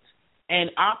developed and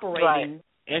operating.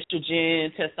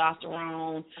 Estrogen,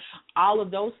 testosterone, all of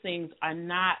those things are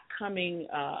not coming.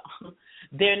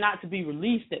 They're not to be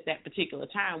released at that particular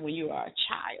time when you are a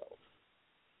child.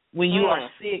 When you are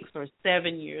 6 or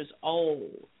 7 years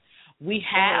old. We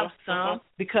have some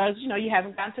because, you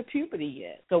haven't gotten to puberty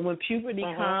yet. So when puberty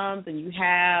comes and you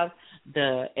have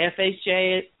the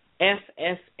FSH and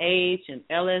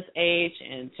LSH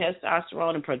and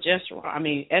testosterone and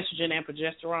estrogen and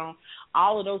progesterone,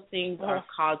 all of those things are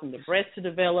causing the breasts to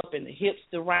develop and the hips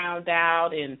to round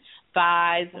out and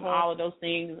thighs and all of those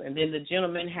things. And then the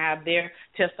gentlemen have their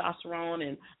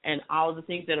testosterone and all of the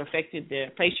things that affected their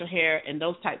facial hair and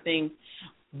those type things.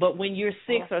 But when you're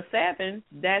 6 or 7,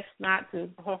 that's not to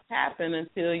happen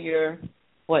until you're,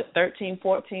 13,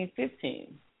 14,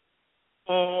 15.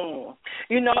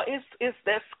 It's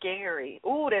that's scary.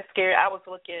 Ooh, that's scary. I was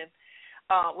looking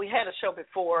we had a show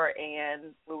before,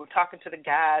 and we were talking to the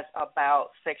guys about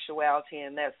sexuality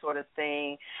and that sort of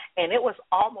thing, and it was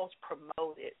almost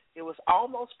promoted. It was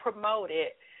almost promoted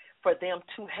for them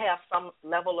to have some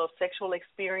level of sexual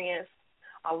experience,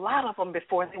 a lot of them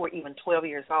before they were even 12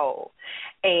 years old.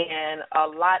 And a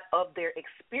lot of their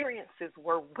experiences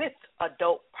were with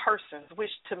adult persons,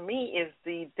 which to me is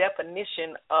the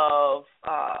definition of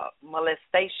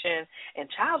molestation and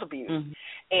child abuse.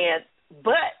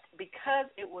 But because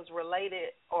it was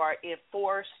related or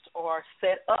enforced or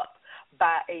set up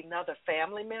by another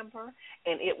family member,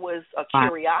 and it was a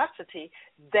curiosity,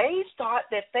 they thought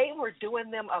that they were doing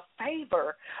them a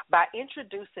favor by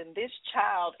introducing this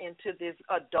child into this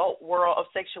adult world of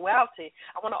sexuality.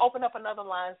 I want to open up another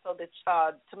line so that,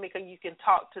 Tamika, you can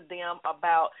talk to them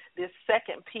about this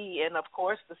second P. And, of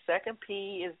course, the second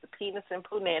P is the penis and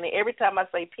punani. Every time I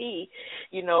say P,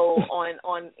 you know,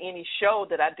 on any show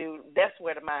that I do, that's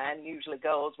where the mind usually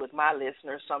goes with my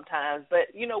listeners sometimes.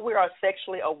 But, you know, we're a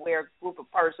sexually aware group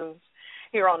of persons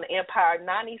here on the Empire.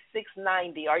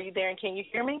 9690. Are you there, and can you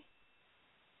hear me?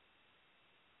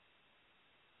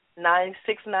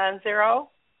 9690.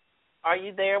 Are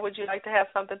you there? Would you like to have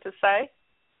something to say?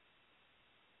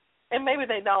 And maybe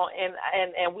they don't,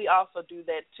 and we also do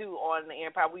that, too, on the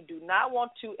Empire. We do not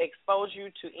want to expose you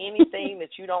to anything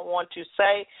that you don't want to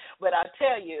say, but I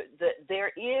tell you that there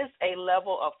is a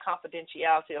level of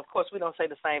confidentiality. Of course, we don't say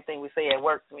the same thing we say at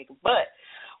work, Tamika, but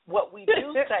what we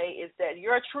do say is that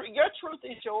your truth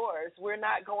is yours. We're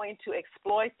not going to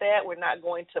exploit that. We're not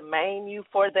going to maim you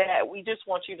for that. We just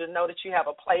want you to know that you have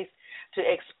a place to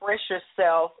express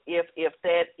yourself if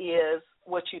that is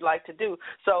what you like to do.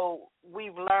 So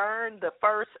we've learned the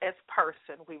first as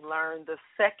person. We've learned the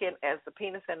second as the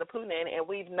penis and the punani, and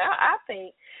we've now, I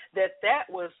think that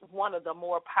was one of the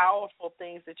more powerful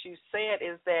things that you said,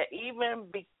 is that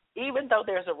even though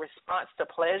there's a response to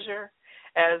pleasure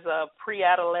as a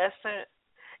pre-adolescent,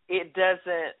 it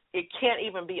can't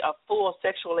even be a full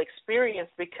sexual experience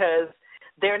because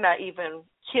they're not even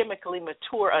chemically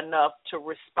mature enough to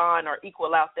respond or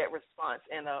equal out that response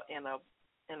in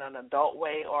an adult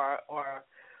way or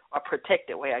a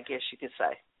protected way, I guess you could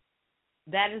say.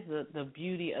 That is the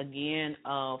beauty, again,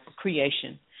 of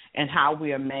creation and how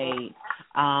we are made.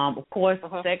 Of course,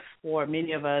 sex for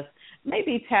many of us may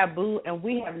be taboo, and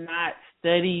we have not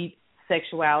studied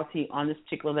sexuality on this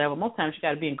particular level. Most times you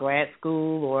got to be in grad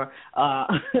school or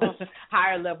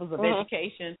higher levels of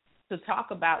education to talk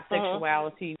about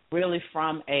sexuality really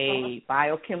from a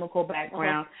biochemical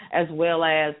background, as well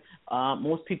as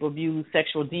most people view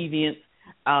sexual deviance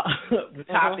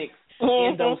topics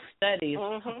in those studies.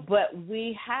 But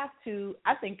we have to,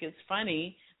 I think it's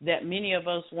funny that many of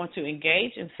us want to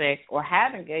engage in sex or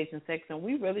have engaged in sex, and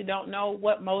we really don't know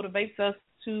what motivates us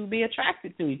to be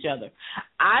attracted to each other.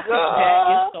 I think that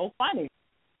is so funny.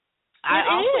 I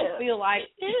also feel like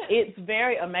it's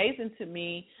very amazing to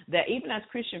me that even as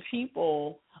Christian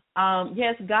people,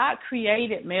 yes, God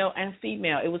created male and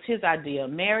female. It was his idea.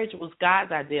 Marriage was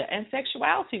God's idea, and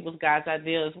sexuality was God's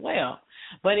idea as well.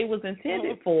 But it was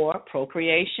intended for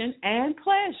procreation and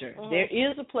pleasure. There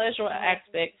is a pleasure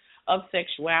aspect of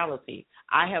sexuality.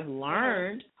 I have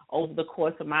learned over the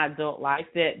course of my adult life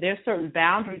that there are certain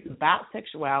boundaries about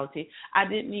sexuality I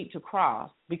didn't need to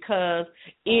cross because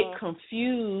it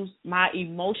confused my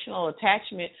emotional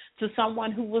attachment to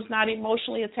someone who was not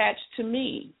emotionally attached to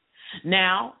me.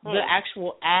 Now, the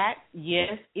actual act,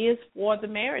 yes, is for the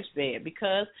marriage bed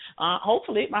because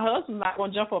hopefully my husband's not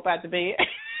going to jump up out the bed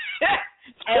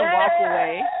and walk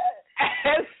away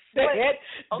and said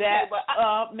that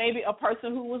maybe a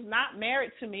person who was not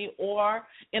married to me or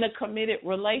in a committed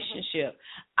relationship.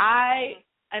 I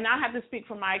have to speak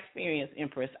from my experience,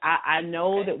 Empress. I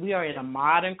know that we are in a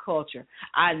modern culture.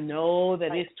 I know that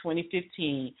it's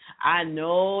 2015. I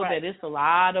know that it's a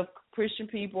lot of Christian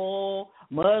people,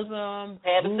 Muslims,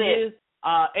 Buddhists,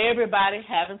 everybody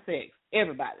having sex.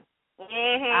 Everybody.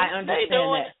 I understand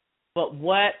that. But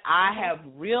what I have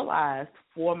realized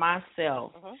for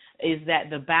myself is that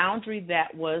the boundary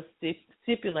that was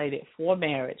stipulated for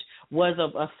marriage was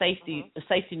of a safety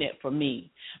net for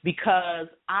me because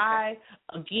I,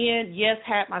 again, yes,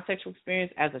 had my sexual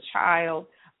experience as a child.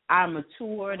 I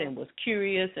matured and was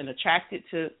curious and attracted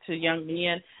to young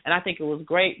men, and I think it was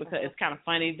great because it's kind of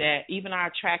funny that even our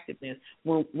attractiveness,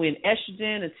 when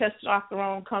estrogen and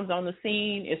testosterone comes on the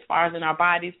scene as far as in our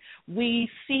bodies, we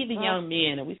see the young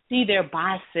men and we see their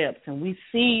biceps and we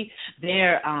see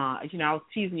their, I was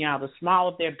teasing y'all, the small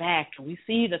of their back, and we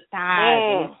see the thighs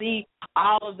and we see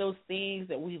all of those things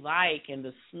that we like and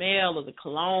the smell of the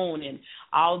cologne and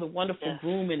all the wonderful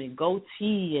grooming and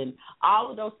goatee and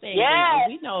all of those things.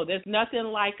 And we know no. There's nothing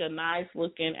like a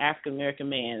nice-looking African-American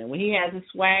man. And when he has his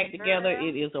swag together,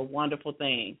 it is a wonderful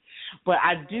thing. But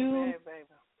I do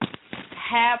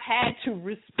have had to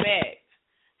respect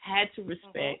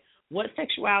what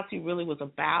sexuality really was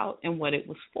about and what it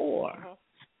was for.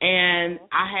 And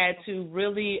I had to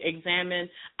really examine,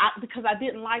 because I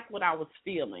didn't like what I was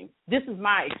feeling. This is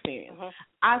my experience.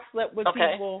 I slept with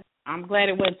people. I'm glad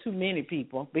it wasn't too many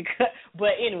people. But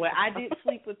anyway, I did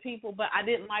sleep with people, but I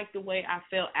didn't like the way I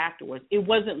felt afterwards. It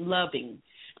wasn't loving.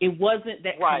 It wasn't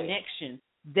that connection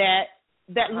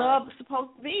that love is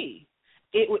supposed to be.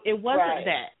 It wasn't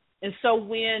that. And so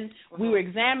when we were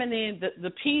examining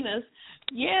the penis,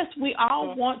 yes, we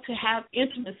all want to have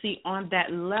intimacy on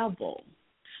that level.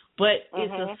 But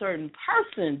it's a certain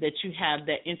person that you have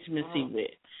that intimacy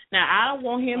with. Now, I don't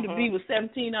want him to be with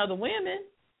 17 other women.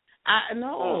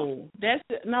 No.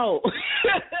 No. So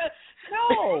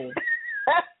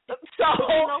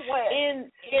you know what?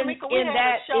 in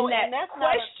that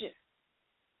question.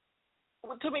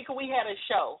 Tamika, we had a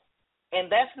show,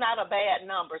 and that's not a bad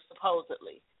number,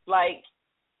 supposedly. Like,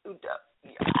 I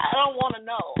don't want to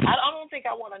know. I don't think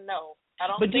I want to know.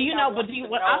 I'll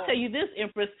tell you this,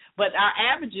 Empress, but our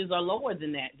averages are lower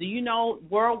than that. Do you know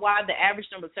worldwide the average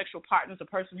number of sexual partners a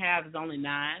person has is only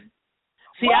 9?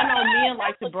 See, I know men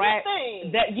like to brag.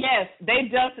 Yes, they've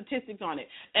done statistics on it.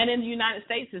 And in the United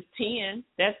States, it's 10.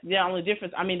 That's the only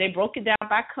difference. I mean, they broke it down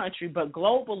by country, but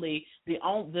globally, the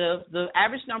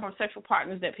average number of sexual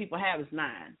partners that people have is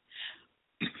 9.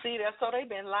 See, so they've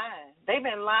been lying. They've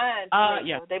been lying to me.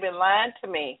 Yeah. They've been lying to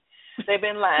me. They've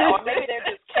been lying. Or maybe they're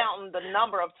just counting the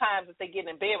number of times that they get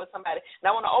in bed with somebody.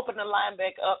 Now, I want to open the line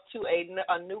back up to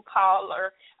a new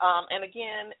caller. And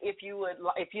again, if you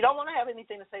don't want to have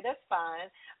anything to say, that's fine.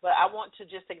 But I want to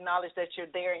just acknowledge that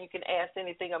you're there, and you can ask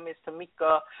anything of Miss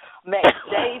Tamika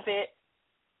McDavid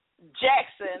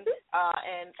Jackson.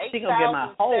 And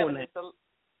 8,007 is the.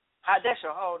 That's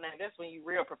your whole name. That's when you're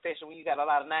real professional, when you got a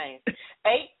lot of names.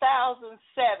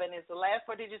 8,007 is the last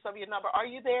 4 digits of your number. Are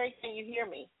you there? Can you hear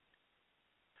me?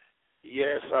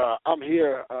 Yes, I'm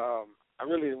here. I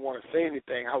really didn't want to say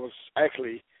anything. I was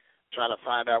actually trying to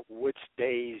find out which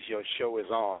days your show is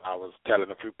on. I was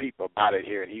telling a few people about it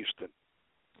here in Houston.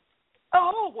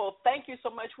 Oh, well, thank you so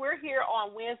much. We're here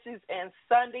on Wednesdays and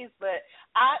Sundays, but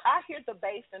I hear the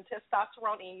bass and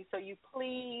testosterone in you, so you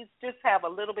please just have a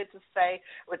little bit to say.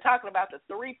 We're talking about the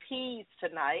 3 Ps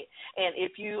tonight, and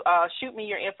if you shoot me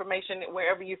your information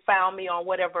wherever you found me on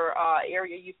whatever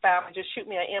area you found me, just shoot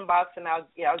me an inbox, and I'll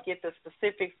get the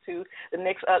specifics to the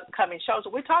next upcoming shows.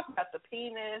 We're talking about the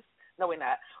penis. No, we're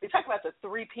not. We're talking about the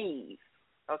 3 Ps.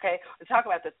 Okay, we're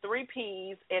talking about the 3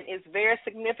 Ps, and it's very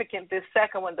significant, this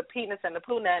second one, the penis and the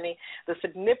punani, the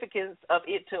significance of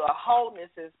it to a wholeness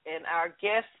is, and our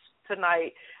guest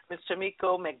tonight, Ms.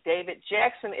 Tamika McDavid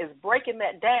Jackson, is breaking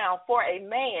that down for a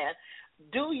man.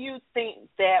 Do you think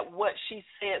that what she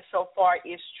said so far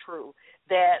is true,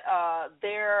 that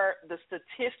the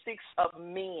statistics of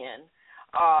men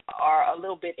are a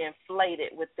little bit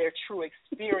inflated with their true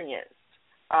experience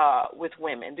with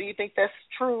women? Do you think that's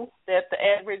true, that the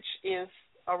average is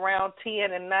around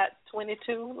 10 and not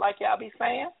 22, like y'all be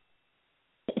saying?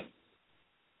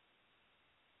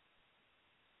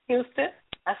 Houston?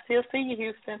 I still see you,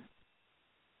 Houston.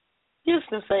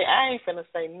 Houston say, I ain't finna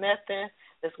say nothing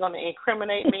that's going to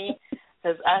incriminate me,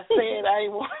 because I said I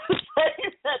ain't want to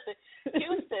say nothing.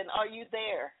 Houston, are you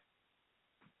there?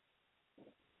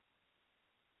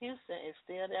 Houston is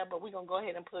still there, but we're going to go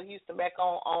ahead and put Houston back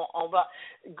on.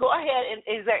 Go ahead, and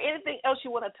is there anything else you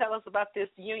want to tell us about this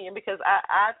union? Because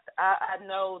I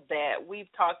know that we've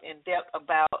talked in depth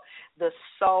about the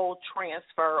soul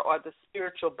transfer or the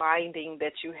spiritual binding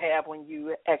that you have when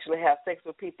you actually have sex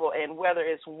with people, and whether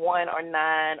it's 1 or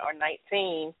 9 or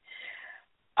 19.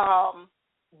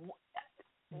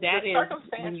 That is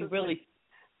when you really...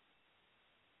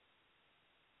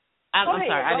 I'm sorry,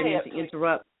 I didn't mean to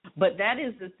interrupt. But that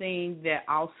is the thing that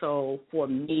also, for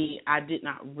me, I did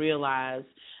not realize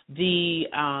the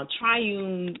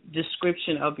triune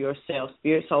description of yourself,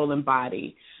 spirit, soul, and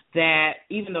body, that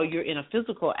even though you're in a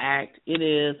physical act, it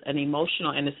is an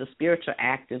emotional and it's a spiritual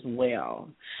act as well.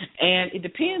 And it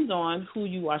depends on who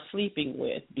you are sleeping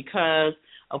with, because,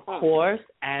 of course,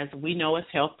 as we know as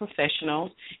health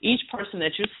professionals, each person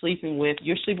that you're sleeping with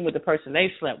the person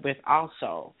they slept with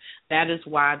also. That is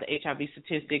why the HIV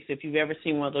statistics, if you've ever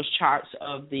seen one of those charts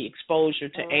of the exposure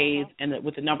to AIDS and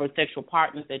with the number of sexual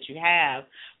partners that you have,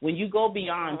 when you go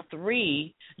beyond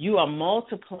 3, you are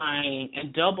multiplying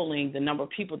and doubling the number of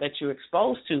people that you're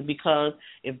exposed to, because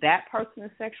if that person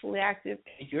is sexually active,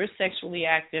 if you're sexually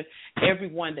active,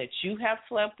 everyone that you have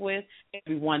slept with,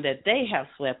 everyone that they have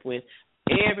slept with,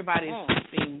 everybody's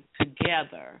sleeping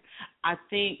together. I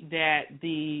think that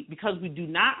because we do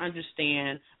not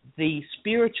understand the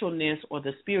spiritualness or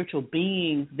the spiritual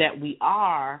beings that we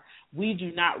are, we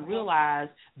do not realize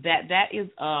that is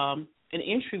an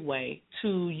entryway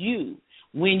to you.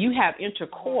 When you have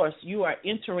intercourse, you are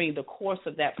entering the course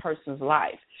of that person's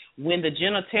life. When the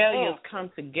genitalia come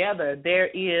together, there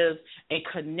is a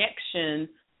connection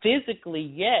physically,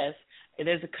 yes.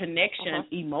 There's a connection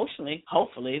emotionally,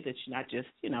 hopefully, that you're not just,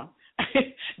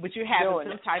 but you're having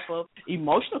some type of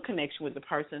emotional connection with the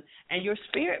person, and your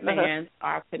spirit man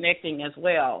are connecting as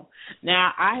well.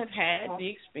 Now, I have had the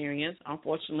experience,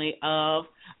 unfortunately, of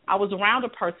I was around a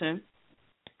person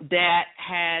that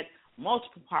had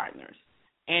multiple partners,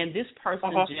 and this person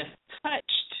just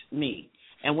touched me.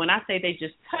 And when I say they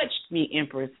just touched me,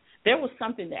 Empress, there was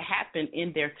something that happened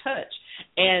in their touch.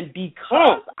 And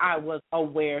because I was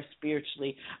aware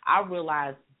spiritually, I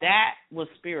realized that was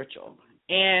spiritual.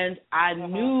 And I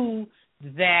knew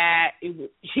that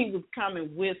he was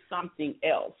coming with something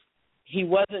else. He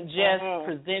wasn't just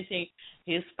presenting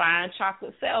his fine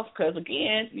chocolate self because,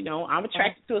 again, I'm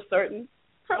attracted to a certain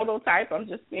prototype. I'm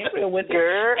just being real with it.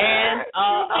 And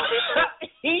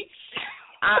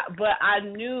but I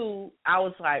knew, I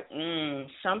was like,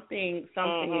 something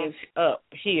is up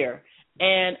here.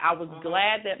 And I was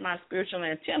glad that my spiritual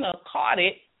antenna caught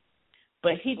it,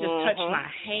 but he just touched my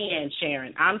hand,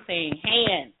 Sharon. I'm saying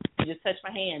hand. He just touched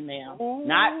my hand now.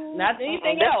 Not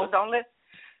anything else. Don't let.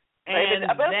 And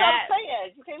that's what I'm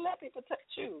saying. You can't let people touch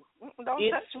you. Don't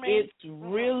touch me.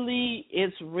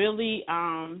 It's really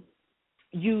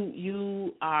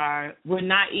we're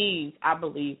naive, I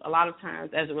believe, a lot of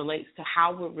times as it relates to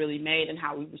how we're really made and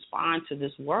how we respond to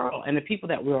this world and the people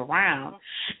that we're around.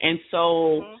 And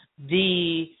so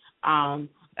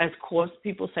as of course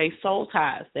people say, soul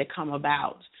ties that come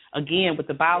about, again, with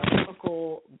the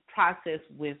biochemical process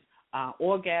with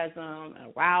orgasm,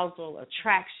 arousal,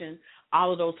 attraction,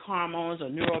 all of those hormones or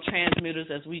neurotransmitters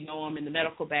as we know them in the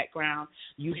medical background.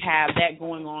 You have that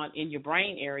going on in your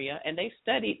brain area, and they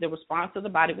studied the response of the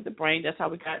body with the brain. That's how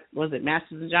we got,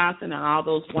 Masters and Johnson and all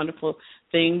those wonderful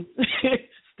things,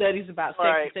 studies about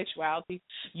sex and sexuality.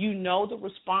 The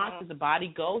response that the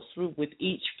body goes through with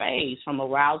each phase, from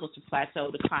arousal to plateau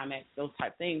to climax, those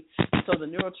type things. So the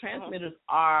neurotransmitters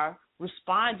are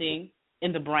responding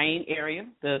in the brain area,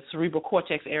 the cerebral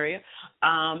cortex area,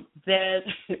 that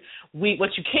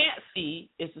what you can't see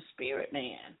is the spirit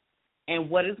man and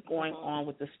what is going on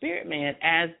with the spirit man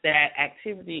as that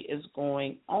activity is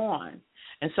going on.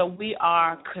 And so we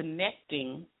are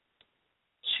connecting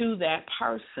to that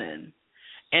person.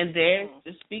 And there,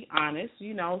 just be honest,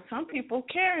 some people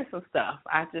carry some stuff.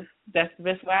 That's the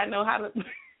best way I know how to just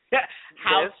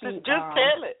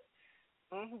tell it.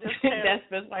 That's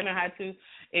the best way I know how to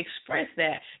express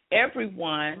that.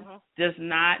 Everyone does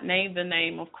not name the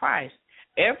name of Christ.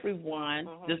 Everyone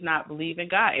does not believe in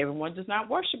God. Everyone does not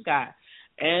worship God.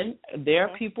 And there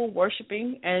are people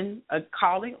worshiping and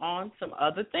calling on some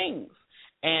other things.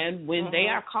 And when they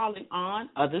are calling on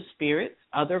other spirits,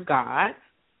 other gods,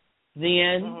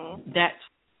 then that's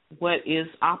what is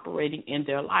operating in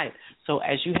their life. So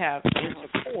as you have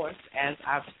intercourse, as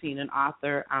I've seen an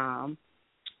author,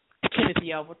 Kenneth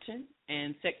Yelverton,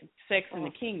 and Sex in the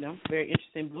Kingdom, very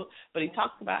interesting book, but he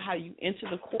talks about how you enter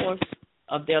the course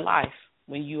of their life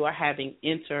when you are having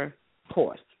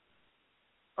intercourse.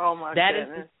 Oh my That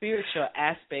goodness. is the spiritual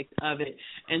aspect of it.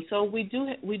 And so we do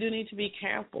need to be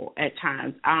careful at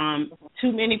times.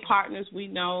 Too many partners we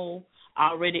know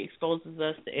already exposes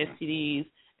us to STDs,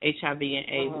 HIV and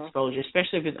AIDS exposure,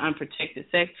 especially if it's unprotected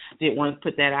sex. Did want to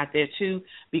put that out there too,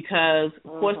 because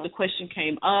of course the question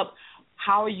came up,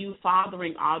 how are you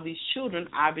fathering all these children?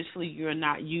 Obviously you're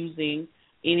not using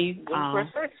any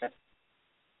protection.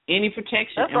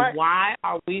 And why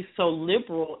are we so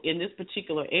liberal in this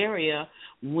particular area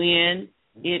when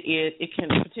it can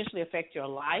potentially affect your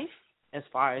life as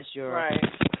far as your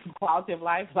quality of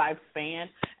life, lifespan,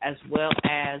 as well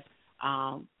as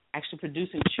actually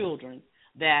producing children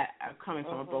that are coming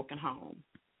from a broken home.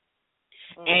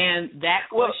 And that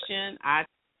question I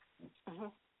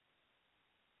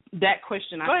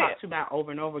talked about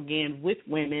over and over again with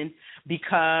women,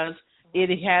 because it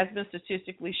has been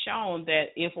statistically shown that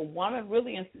if a woman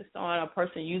really insists on a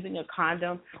person using a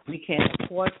condom, we can, of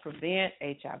course, prevent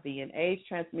HIV and AIDS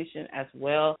transmission, as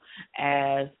well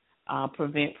as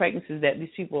prevent pregnancies that these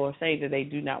people are saying that they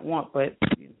do not want. But,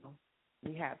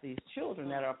 we have these children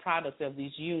that are products of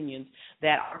these unions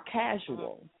that are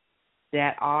casual,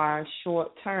 that are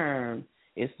short-term.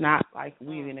 It's not like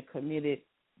we're in a committed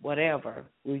whatever.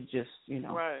 We just,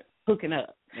 hooking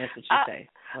up. That's what you say.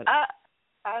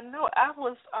 I know. I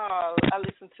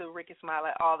listen to Ricky Smiley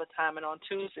all the time, and on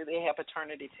Tuesday they have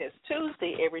Paternity Test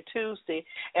Tuesday every Tuesday,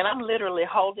 and I'm literally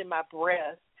holding my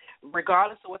breath,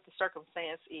 regardless of what the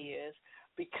circumstance is,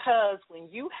 because when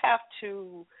you have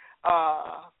to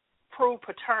prove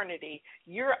paternity,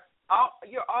 you're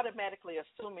automatically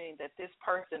assuming that this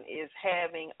person is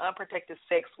having unprotected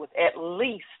sex with at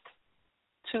least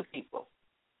two people.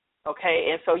 Okay,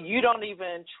 and so you don't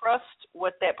even trust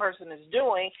what that person is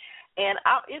doing, and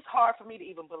it's hard for me to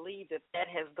even believe that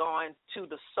has gone to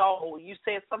the soul. You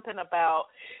said something about,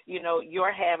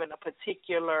 you're having a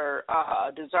particular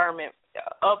discernment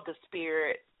of the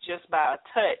spirit just by a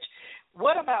touch.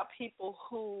 What about people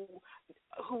who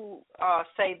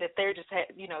say that they're just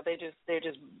they're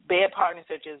just bed partners,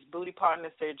 they're just booty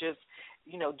partners, they're just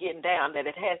getting down, that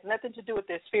it has nothing to do with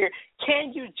their spirit?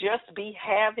 Can you just be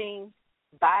having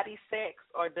body sex,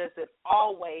 or does it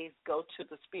always go to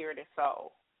the spirit and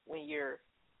soul when you're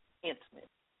intimate?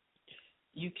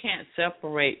 You can't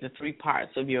separate the three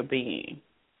parts of your being.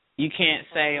 You can't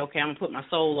say, okay, I'm going to put my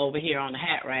soul over here on the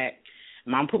hat rack,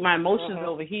 I'm going to put my emotions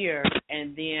over here,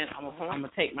 and then I'm going to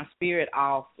take my spirit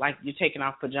off like you're taking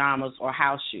off pajamas or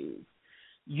house shoes.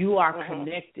 You are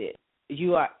connected.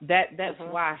 You are that's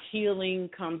why healing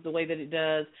comes the way that it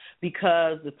does,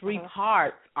 because the three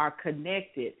parts are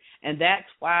connected, and that's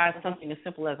why something as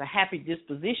simple as a happy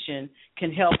disposition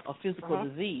can help a physical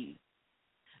disease.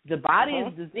 The body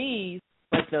is diseased,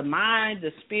 but the mind,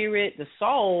 the spirit, the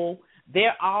soul,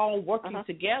 they're all working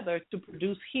together to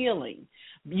produce healing.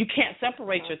 You can't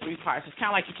separate your three parts. It's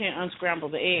kind of like you can't unscramble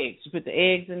the eggs. You put the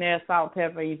eggs in there, salt,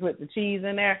 pepper, you put the cheese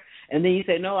in there, and then you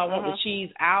say, no, I want the cheese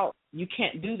out. You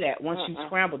can't do that once you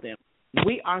scramble them.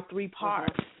 We are three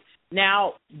parts.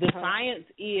 Now, the science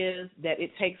is that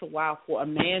it takes a while for a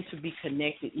man to be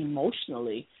connected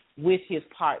emotionally with his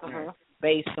partner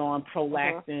based on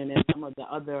prolactin and some of the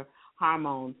other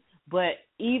hormones. But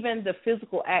even the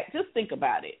physical act, just think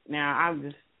about it. Now, I'm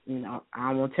just, I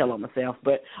don't want to tell on myself,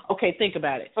 but, okay, think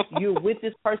about it. You're with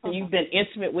this person, you've been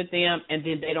intimate with them, and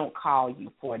then they don't call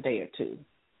you for a day or two.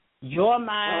 Your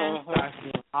mind starts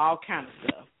doing all kind of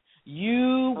stuff.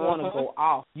 You want to go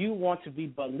off. You want to be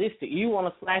ballistic. You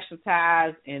want to slash some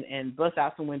tires and bust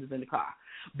out some windows in the car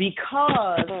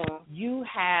because you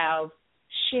have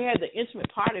shared the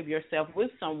intimate part of yourself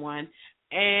with someone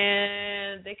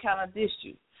and they kind of dissed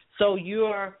you. So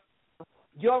your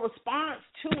response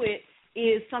to it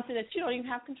is something that you don't even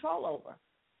have control over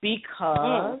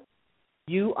because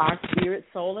you are spirit,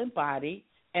 soul, and body,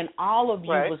 and all of you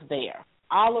was there.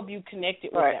 All of you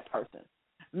connected with that person.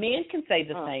 Men can say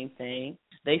the same thing.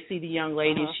 They see the young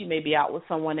lady, she may be out with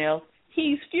someone else.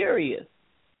 He's furious.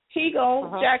 He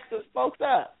jacks his folks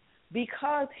up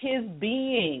because his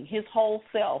being, his whole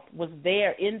self was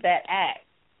there in that act.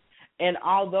 And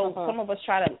although some of us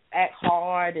try to act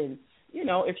hard and,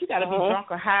 if you got to be drunk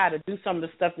or high to do some of the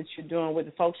stuff that you're doing with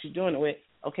the folks you're doing it with,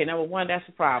 okay, number one, that's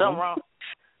a problem. Something wrong.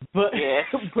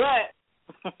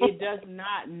 But it does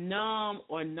not numb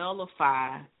or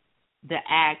nullify the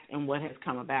act and what has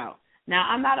come about. Now,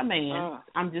 I'm not a man.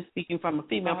 I'm just speaking from a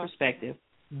female perspective.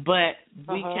 But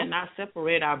we cannot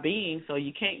separate our being, so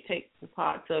you can't take the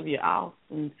parts of you off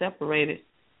and separate it.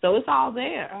 So it's all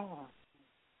there.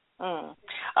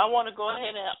 I want to go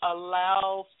ahead and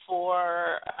allow for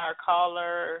our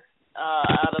caller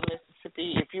out of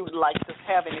Mississippi, if you would like to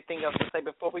have anything else to say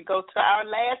before we go to our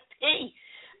last tea.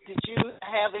 Did you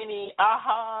have any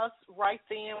ahas right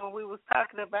then when we was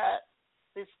talking about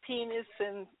this penis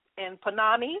and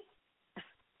panani?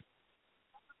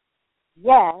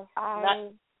 Yes, I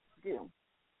do.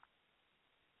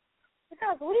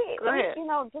 Because we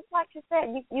just like you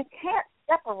said, you can't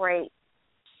separate.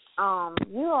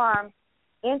 You are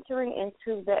entering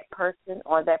into that person,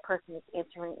 or that person is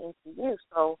entering into you.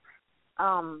 So,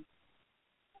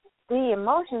 the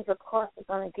emotions, of course, are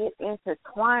going to get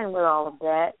intertwined with all of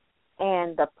that,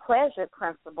 and the pleasure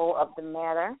principle of the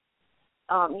matter.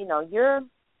 You're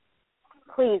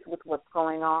pleased with what's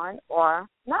going on, or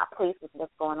not pleased with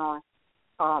what's going on.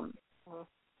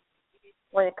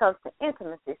 When it comes to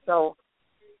intimacy, so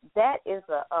that is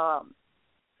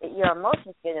your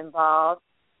emotions get involved,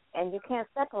 and you can't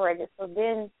separate it. So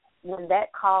then, when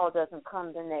that call doesn't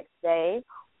come the next day,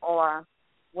 or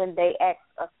when they act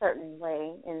a certain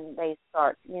way and they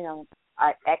start,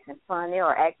 acting funny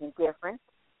or acting different,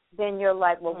 then you're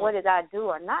like, well, what did I do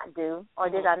or not do, or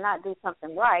did I not do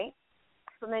something right?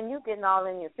 So then you're getting all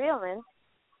in your feelings,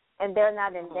 and they're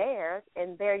not in theirs,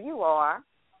 and there you are.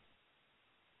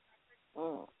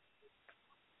 Lord,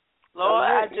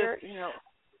 I just,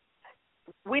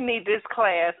 we need this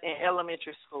class in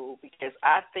elementary school, because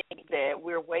I think that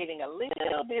we're waiting a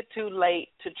little bit too late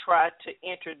to try to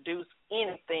introduce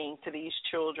anything to these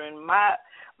children.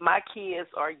 My kids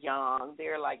are young.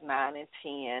 They're like 9 and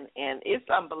 10, and it's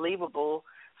unbelievable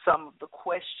some of the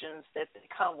questions that they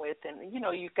come with. And,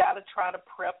 you got to try to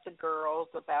prep the girls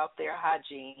about their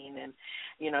hygiene and,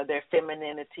 their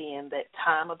femininity and that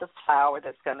time of the flower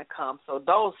that's going to come. So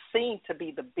those seem to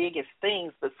be the biggest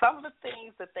things. But some of the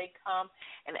things that they come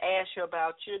and ask you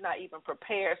about, you're not even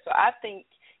prepared. So I think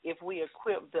if we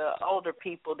equip the older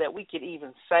people that we could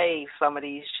even save some of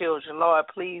these children. Lord,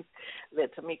 please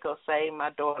let Tamiko save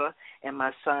my daughter and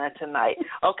my son tonight.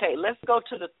 Okay, let's go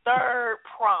to the third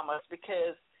promise,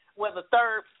 because the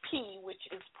third P, which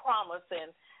is promise,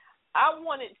 and I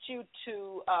wanted you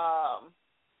to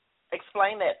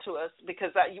explain that to us,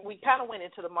 because we kind of went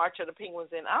into the March of the Penguins,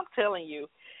 and I'm telling you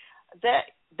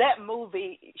that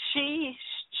movie, she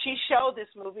showed this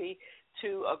movie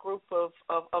to a group of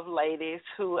ladies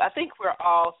who, I think we're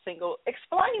all single.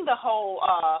 Explain the whole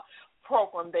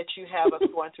program that you have us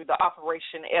going through, the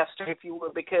Operation Esther, if you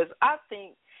would, because I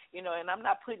think, and I'm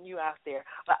not putting you out there,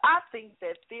 but I think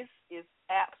that this is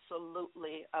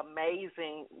absolutely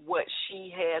amazing what she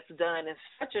has done in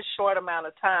such a short amount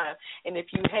of time. And if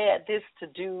you had this to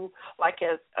do like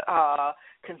as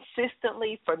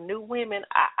consistently for new women,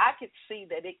 I could see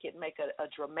that it could make a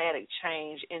dramatic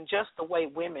change in just the way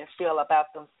women feel about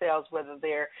themselves, whether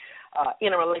they're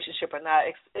in a relationship or not.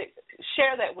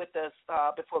 Share that with us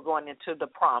before going into the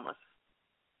promise.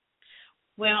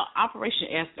 Well, Operation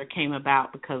Esther came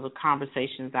about because of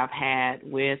conversations I've had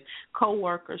with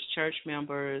coworkers, church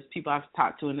members, people I've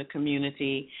talked to in the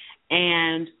community.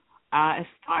 And as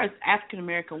far as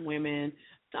African-American women,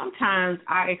 sometimes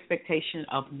our expectation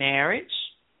of marriage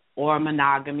or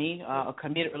monogamy, a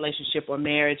committed relationship or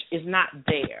marriage, is not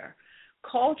there.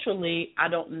 Culturally, I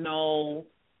don't know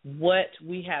what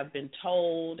we have been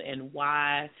told and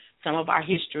why. Some of our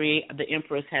history, the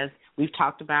Empress we've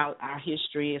talked about our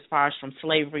history as far as from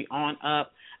slavery on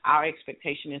up, our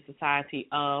expectation in society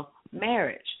of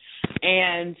marriage.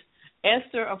 And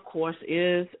Esther, of course,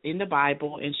 is in the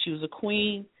Bible, and she was a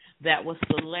queen that was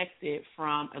selected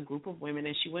from a group of women,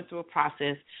 and she went through a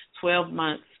process, 12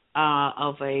 months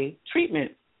of a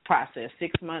treatment process,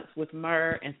 6 months with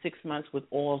myrrh and 6 months with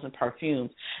oils and perfumes.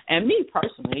 And me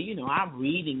personally, I'm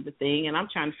reading the thing, and I'm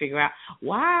trying to figure out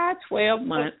why 12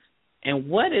 months, and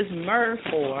what is myrrh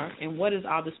for, and what is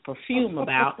all this perfume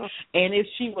about? And if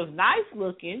she was nice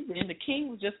looking, then the king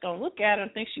was just going to look at her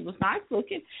and think she was nice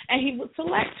looking, and he would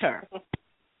select her.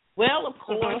 Well, of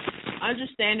course,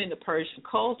 understanding the Persian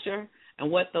culture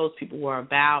and what those people were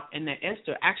about, and that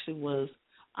Esther actually was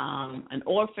an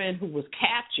orphan who was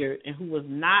captured and who was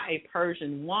not a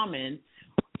Persian woman,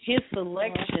 his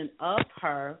selection of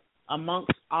her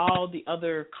amongst all the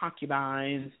other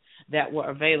concubines that were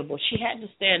available, she had to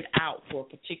stand out for a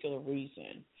particular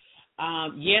reason.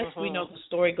 Yes, we know the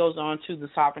story goes on to the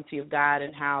sovereignty of God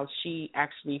and how she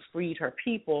actually freed her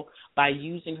people by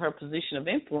using her position of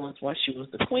influence once she was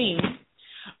the queen.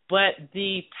 But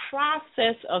the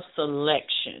process of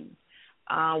selection,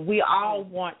 we all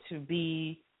want to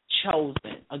be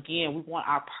chosen. Again, we want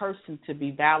our person to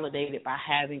be validated by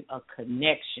having a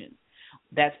connection.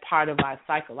 That's part of our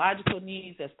psychological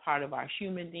needs. That's part of our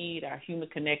human need, our human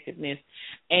connectedness.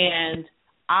 And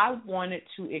I wanted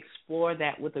to explore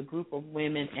that with a group of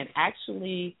women and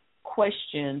actually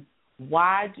question,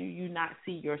 why do you not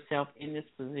see yourself in this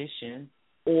position?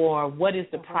 Or what is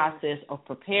the process of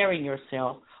preparing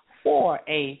yourself for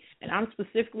and I'm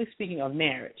specifically speaking of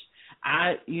marriage.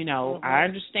 I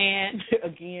understand,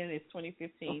 again, it's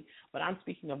 2015, but I'm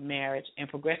speaking of marriage and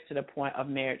progress to the point of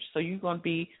marriage. So you're going to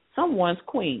be someone's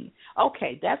queen.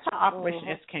 Okay, that's how Operation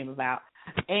S came about.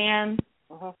 And,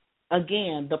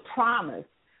 again, the promise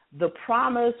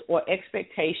or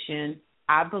expectation,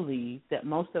 I believe, that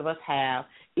most of us have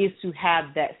is to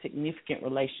have that significant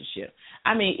relationship.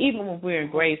 I mean, even when we're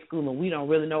in grade school and we don't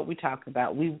really know what we're talking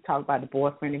about, we talk about the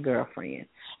boyfriend and girlfriend.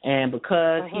 And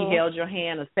because he held your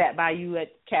hand or sat by you at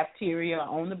the cafeteria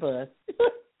or on the bus,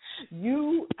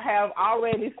 you have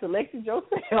already selected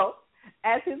yourself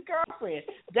as his girlfriend.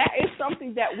 That is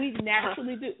something that we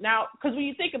naturally do. Now, because when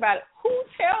you think about it, who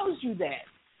tells you that?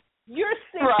 You're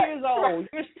 6 years old.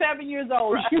 You're 7 years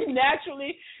old. You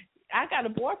naturally, I got a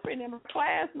boyfriend in my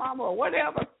class, mama, or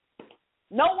whatever.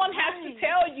 No one has to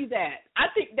tell you that. I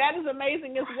think that is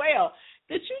amazing as well,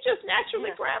 that you just naturally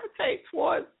gravitate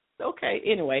towards. Okay,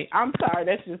 anyway, I'm sorry.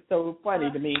 That's just so funny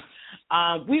to me.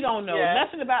 We don't know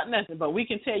nothing about nothing, but we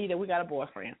can tell you that we got a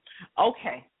boyfriend.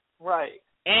 Okay. Right.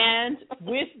 And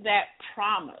with that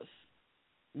promise,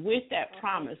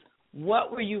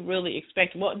 what were you really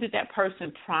expecting? What did that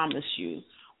person promise you?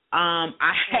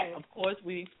 Of course,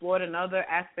 we explored another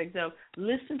aspect of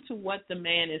listen to what the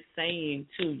man is saying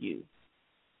to you.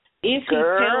 If he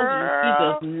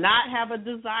tells you he does not have a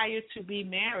desire to be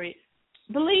married,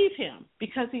 believe him,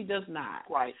 because he does not.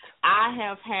 Right. I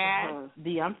have had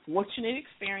the unfortunate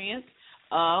experience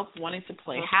of wanting to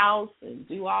play house and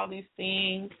do all these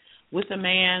things with a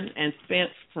man and spent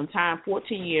some time,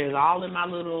 14 years, all in my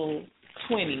little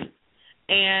 20s.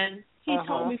 And he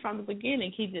told me from the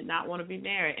beginning he did not want to be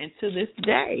married. And to this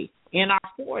day, in our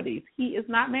 40s, he is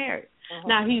not married.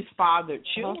 Now, he's fathered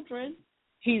children.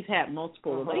 He's had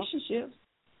multiple relationships.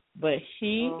 But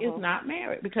he is not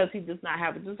married because he does not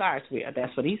have a desire to be.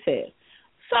 That's what he said.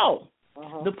 So,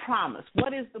 the promise.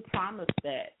 What is the promise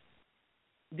that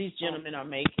these gentlemen are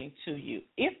making to you?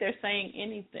 If they're saying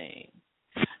anything,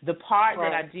 the part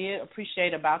that I did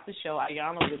appreciate about the show,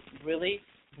 Ayana was really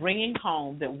bringing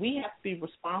home that we have to be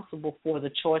responsible for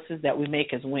the choices that we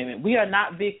make as women. We are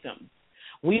not victims.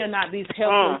 We are not these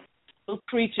helpless little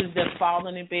creatures that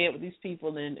falling in bed with these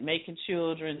people and making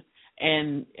children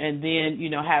and then,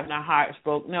 having our hearts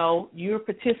broke. No, you're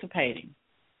participating.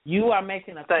 You are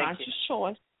making a conscious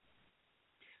choice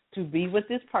to be with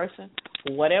this person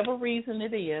for whatever reason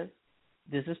it is.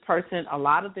 This person, a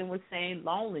lot of them were saying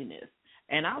loneliness.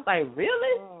 And I was like,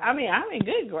 really? I mean,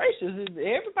 good gracious, is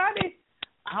everybody?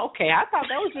 Okay, I thought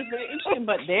that was just very interesting,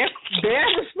 but their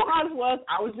response was,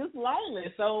 I was just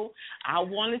lonely, so I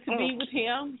wanted to be with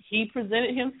him. He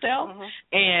presented himself,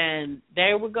 and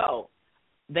there we go.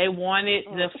 They wanted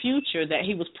the future that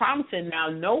he was promising. Now,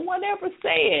 no one ever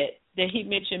said that he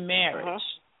mentioned marriage,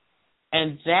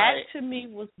 and that to me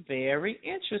was very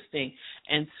interesting.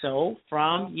 And so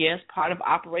from, part of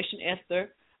Operation Esther,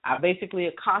 I basically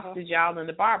accosted y'all in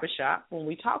the barbershop when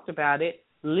we talked about it.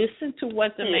 Listen to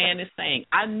what the man is saying.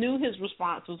 I knew his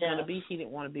response was going to be he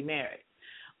didn't want to be married.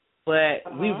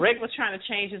 But we Rick was trying to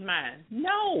change his mind.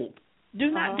 No, do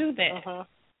not do that.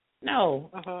 No,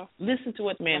 listen to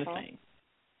what the man is saying.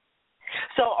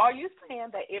 So are you saying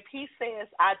that if he says,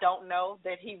 I don't know,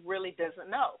 that he really doesn't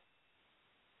know?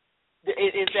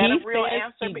 Is that a real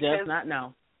answer? He does not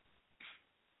know.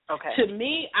 Okay. To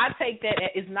me, I take that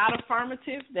as not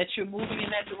affirmative, that you're moving in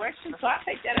that direction, so I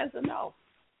take that as a no.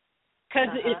 Because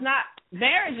it's not,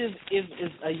 marriage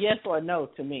is a yes or a no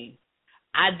to me.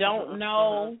 I don't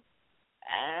know.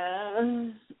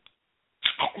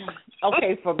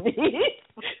 Okay, for me,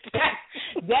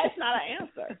 that's not an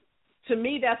answer. To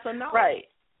me, that's a no. Right.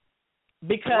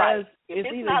 Because it's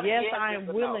either yes, I am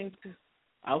willing to.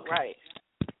 Okay.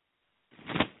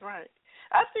 Right.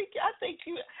 I think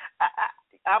you,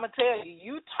 I'm going to tell you,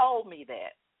 you told me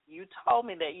that. You told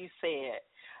me that you said,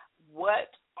 what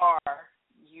are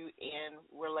you in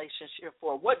relationship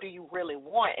for? What do you really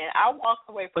want? And I walked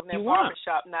away from that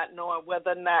barbershop not knowing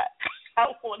whether or not I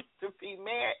wanted to be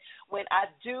married. When I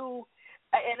do,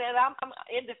 and I'm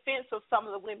in defense of some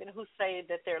of the women who say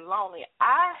that they're lonely.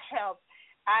 I have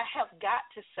got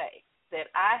to say that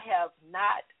I have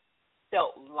not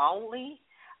felt lonely.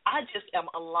 I just am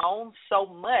alone so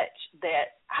much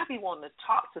that I be wanting to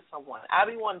talk to someone. I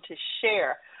be wanting to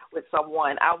share with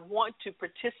someone. I want to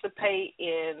participate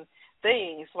in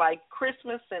things like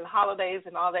Christmas and holidays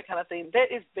and all that kind of thing.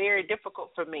 That is very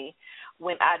difficult for me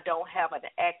when I don't have an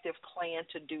active plan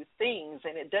to do things.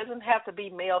 And it doesn't have to be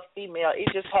male, female. It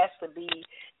just has to be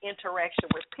interaction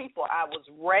with people. I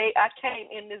came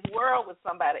in this world with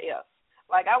somebody else.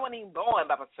 Like I wasn't even born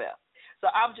by myself. So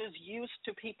I'm just used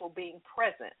to people being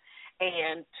present.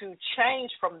 And to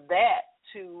change from that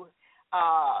to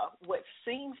what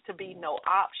seems to be no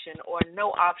option or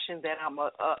no option that I'm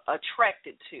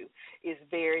attracted to is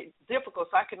very difficult.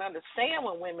 So I can understand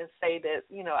when women say that,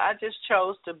 I just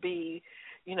chose to be,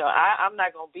 I'm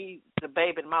not going to be the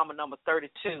baby mama number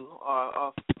 32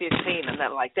 or 15 or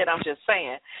nothing like that. I'm just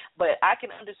saying. But I can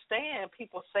understand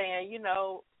people saying,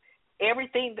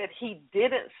 everything that he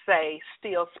didn't say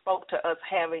still spoke to us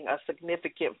having a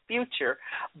significant future.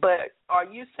 But are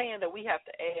you saying that we have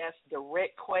to ask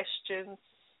direct questions,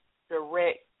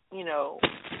 direct,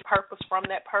 purpose from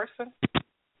that person?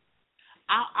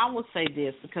 I will say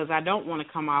this because I don't want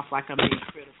to come off like I'm being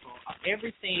critical.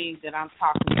 Everything that I'm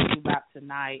talking to you about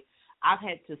tonight, I've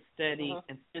had to study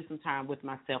and spend some time with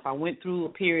myself. I went through a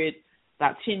period,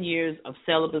 about 10 years of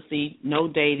celibacy, no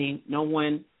dating, no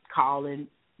one calling,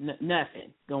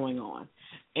 nothing going on.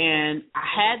 And I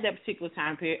had that particular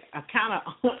time period. I kind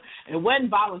of, it wasn't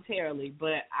voluntarily,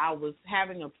 but I was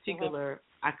having a particular,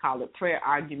 I call it prayer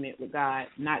argument with God.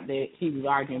 Not that he was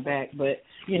arguing back, but,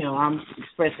 I'm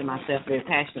expressing myself very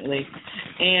passionately.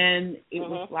 And it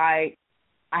was like,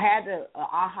 I had the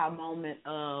aha moment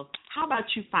of how about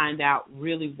you find out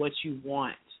really what you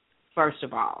want first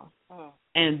of all,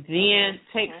 and then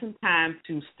take some time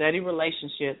to study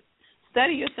relationships,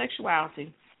 study your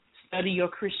sexuality, study your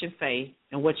Christian faith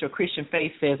and what your Christian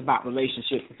faith says about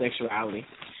relationships and sexuality,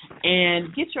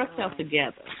 and get yourself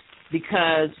together.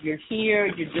 Because you're here,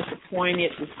 you're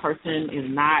disappointed, this person is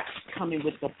not coming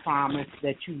with the promise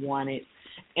that you wanted,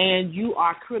 and you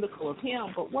are critical of him,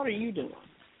 but what are you doing?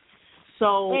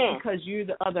 So because you're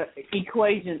the other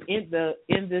equation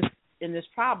in this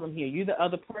problem here, you're the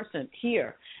other person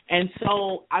here. And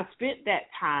so I spent that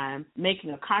time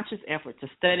making a conscious effort to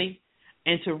study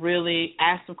and to really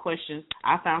ask some questions.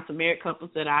 I found some married couples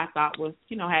that I thought was,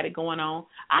 had it going on.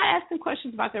 I asked them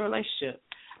questions about their relationship.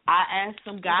 I asked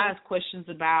some guys questions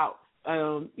about,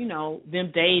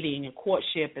 them dating and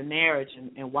courtship and marriage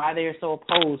and why they're so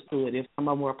opposed to it, if some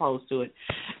of them were opposed to it.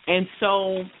 And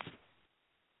so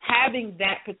having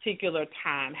that particular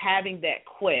time, having that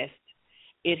quest,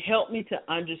 it helped me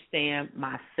to understand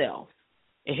myself.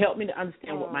 It helped me to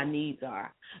understand what my needs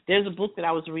are. There's a book that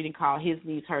I was reading called His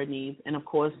Needs, Her Needs. And, of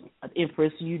course,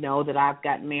 Empress, you know that I've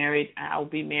gotten married. I will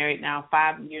be married now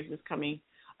 5 years this coming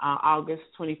August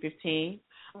 2015.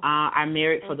 I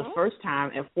married for the first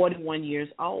time at 41 years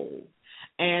old.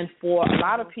 And for a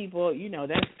lot of people,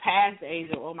 that's past the age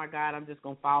of, oh, my God, I'm just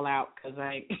going to fall out because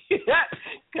I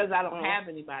don't have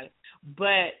anybody.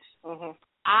 But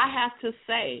I have to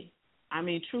say,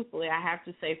 truthfully, I have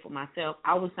to say for myself,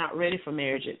 I was not ready for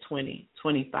marriage at 20,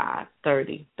 25,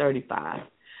 30, 35.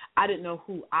 I didn't know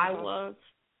who I was.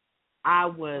 I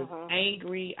was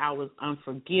angry. I was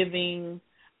unforgiving.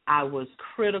 I was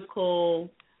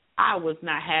critical. I was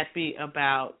not happy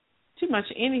about too much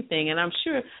anything. And I'm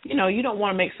sure, you don't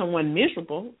want to make someone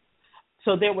miserable.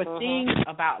 So there were things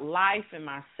about life and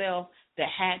myself that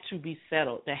had to be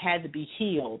settled, that had to be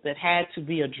healed, that had to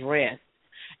be addressed.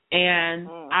 And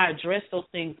I addressed those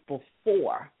things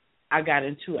before I got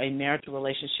into a marital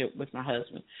relationship with my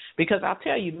husband. Because I'll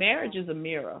tell you, marriage is a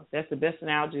mirror. That's the best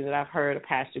analogy that I've heard a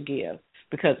pastor give.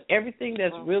 Because everything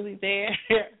that's really there,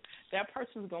 that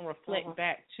person's going to reflect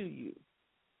back to you.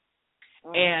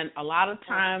 And a lot of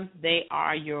times they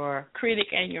are your critic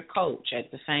and your coach at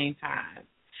the same time.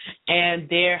 And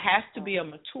there has to be a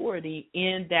maturity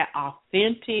in that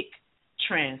authentic,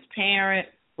 transparent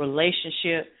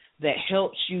relationship that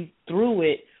helps you through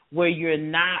it, where you're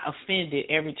not offended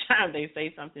every time they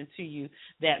say something to you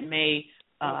that may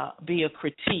be a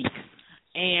critique.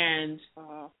 And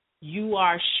you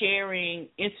are sharing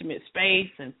intimate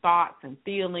space and thoughts and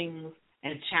feelings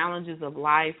and challenges of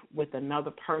life with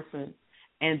another person,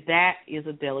 and that is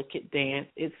a delicate dance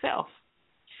itself.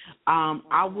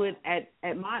 I would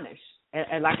admonish,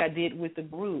 and like I did with the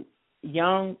group,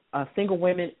 young single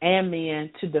women and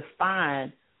men, to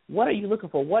define, what are you looking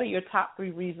for? What are your top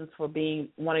 3 reasons for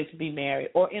wanting to be married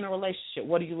or in a relationship?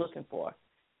 What are you looking for?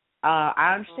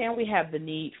 I understand we have the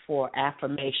need for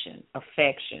affirmation,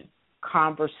 affection,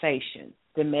 conversation,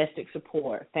 domestic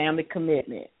support, family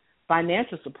commitment,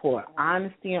 financial support,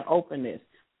 honesty and openness,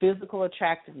 physical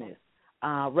attractiveness,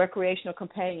 recreational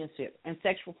companionship, and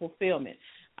sexual fulfillment.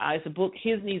 It's a book,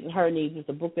 His Needs and Her Needs. It's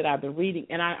a book that I've been reading,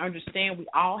 and I understand we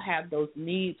all have those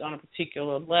needs on a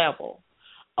particular level.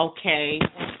 Okay,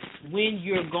 when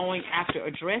you're going after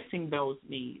addressing those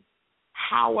needs,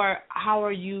 how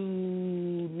are you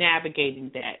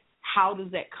navigating that? How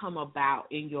does that come about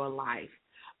in your life?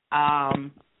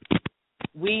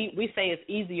 We say it's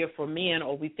easier for men,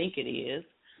 or we think it is.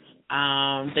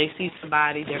 They see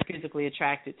somebody, they're physically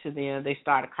attracted to them, they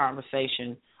start a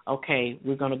conversation. Okay,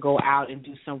 we're going to go out and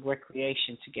do some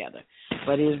recreation togetgether.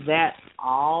 But is that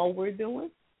all we're doing?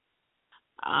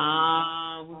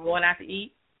 We're going out to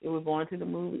eat? We're going to the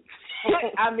movies?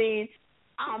 I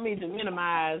don't mean to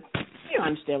minimize. You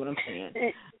understand what I'm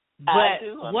saying.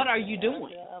 But what are you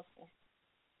doing?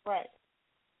 Right.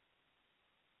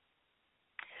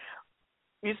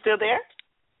 You still there?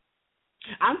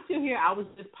 I'm still here. I was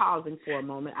just pausing for a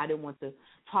moment. I didn't want to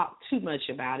talk too much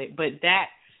about it, but that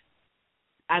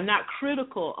I'm not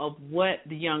critical of what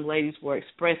the young ladies were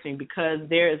expressing, because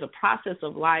there is a process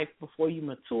of life before you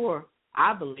mature,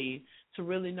 I believe, to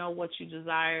really know what you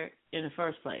desire in the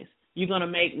first place. You're going to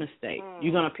make mistakes.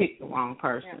 You're going to pick the wrong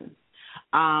person.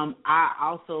 I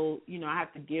also, I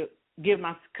have to give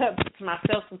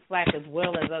myself some slack as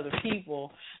well as other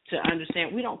people to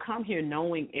understand we don't come here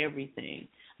knowing everything.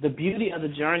 The beauty of the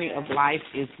journey of life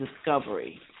is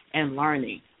discovery and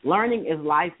learning. Learning is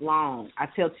lifelong. I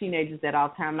tell teenagers that all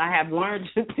the time, and I have learned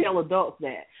to tell adults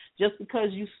that. Just because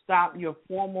you stop your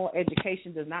formal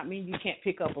education does not mean you can't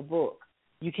pick up a book.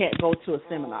 You can't go to a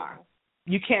seminar.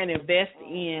 You can invest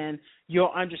in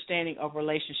your understanding of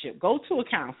relationship. Go to a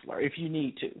counselor if you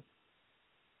need to.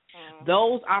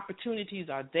 Those opportunities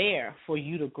are there for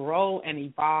you to grow and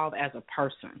evolve as a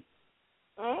person.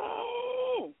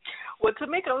 Well,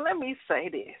 Tamika, let me say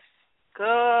this.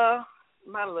 Girl,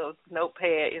 my little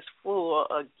notepad is full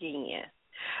again.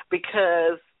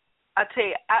 Because I tell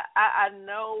you, I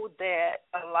know that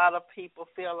a lot of people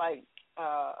feel like,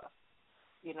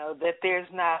 that there's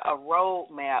not a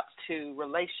roadmap to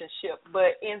relationship.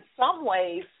 But in some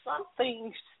ways, some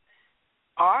things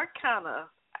are kind of,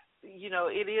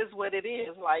 it is what it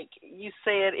is. Like you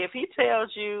said, if he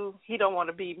tells you he don't want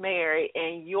to be married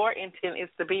and your intent is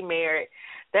to be married,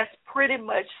 that's pretty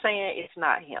much saying it's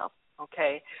not him.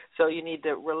 Okay, so you need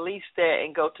to release that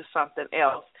and go to something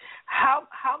else. How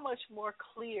much more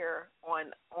clear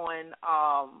on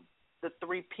the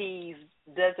 3 P's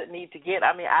does it need to get?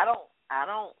 I mean, I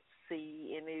don't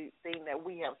see anything that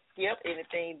we have skipped,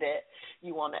 anything that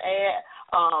you want to add.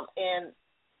 And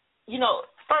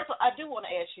first of all, I do want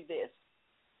to ask you this.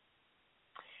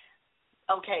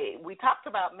 Okay, we talked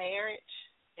about marriage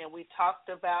and we talked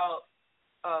about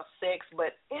sex,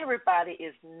 but everybody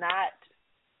is not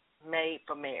made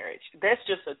for marriage. That's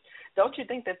just don't you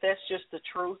think that that's just the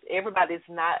truth? Everybody's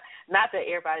not that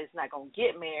everybody's not going to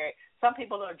get married. Some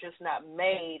people are just not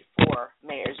made for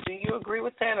marriage. Do you agree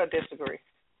with that or disagree?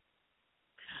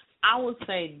 I would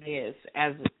say this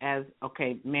as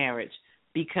marriage,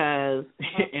 because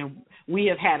and we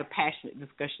have had a passionate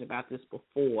discussion about this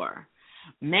before.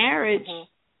 Marriage,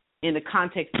 in the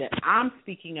context that I'm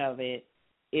speaking of it,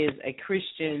 is a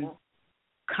Christian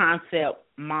concept,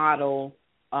 model,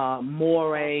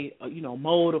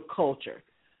 mode of culture.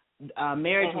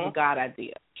 Marriage was a God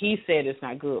idea. He said it's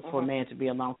not good for a man to be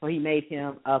alone, so he made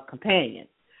him a companion.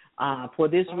 For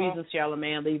this reason shall a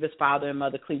man leave his father and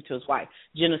mother, cleave to his wife.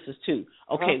 Genesis 2.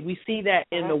 Okay, we see that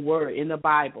in the Word, in the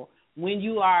Bible. When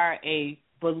you are a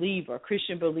believer,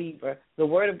 Christian believer, the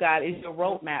Word of God is your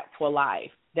roadmap for life.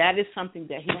 That is something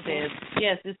that he says,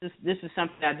 yes, this is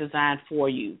something I designed for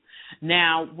you.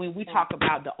 Now, when we talk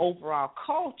about the overall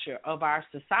culture of our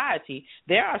society,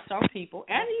 there are some people,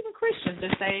 and even Christians,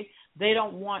 that say they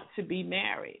don't want to be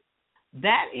married.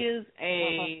 That is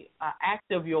a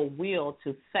act of your will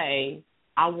to say,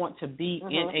 I want to be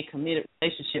in a committed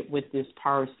relationship with this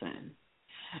person.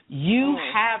 You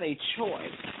have a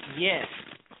choice, yes,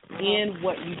 in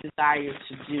what you desire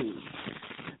to do.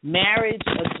 Marriage,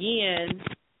 again,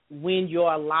 when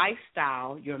your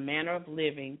lifestyle, your manner of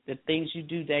living, the things you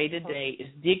do day to day is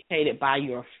dictated by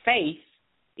your faith,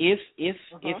 if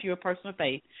you're a person of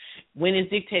faith, when it's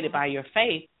dictated by your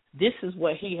faith, this is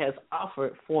what he has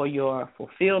offered for your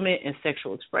fulfillment and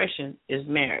sexual expression is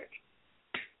marriage.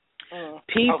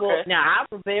 People, now I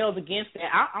rebelled against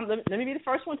that. Let me be the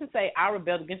first one to say I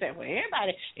rebelled against that. Well,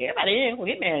 everybody ain't going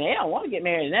to get married. They don't want to get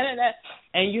married.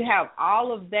 And you have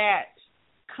all of that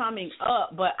coming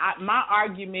up. But my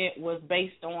argument was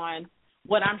based on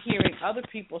what I'm hearing other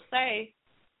people say.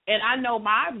 And I know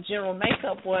my general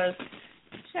makeup was,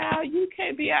 child, you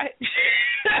can't be out.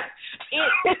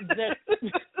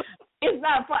 It's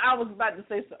not fun. I was about to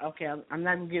say, okay, I'm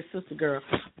not going to get sister girl.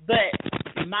 But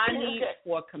my need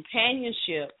for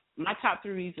companionship, my top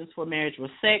 3 reasons for marriage were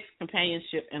sex,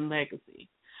 companionship, and legacy.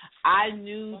 I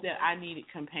knew that I needed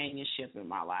companionship in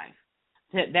my life.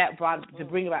 That brought to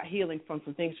bring about healing from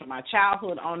some things from my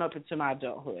childhood on up into my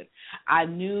adulthood. I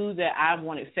knew that I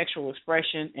wanted sexual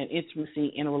expression and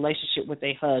intimacy in a relationship with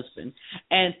a husband.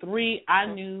 And 3, I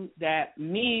knew that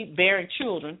me bearing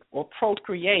children or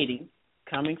procreating,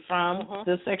 coming from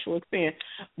the sexual experience,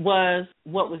 was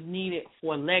what was needed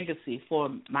for legacy for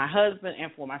my husband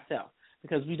and for myself,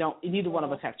 because neither one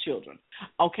of us have children.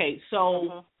 Okay,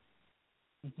 so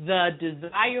the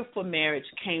desire for marriage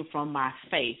came from my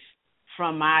faith,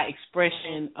 from my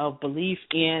expression of belief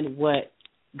in what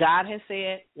God has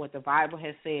said, what the Bible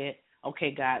has said.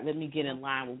 Okay, God, let me get in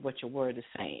line with what your word is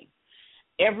saying.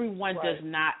 Everyone does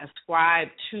not ascribe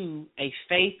to a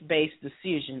faith-based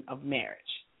decision of marriage.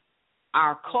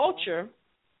 Our culture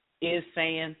is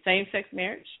saying same-sex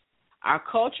marriage. Our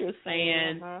culture is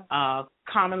saying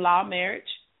common law marriage.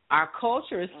 Our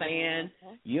culture is saying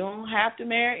you don't have to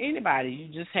marry anybody. You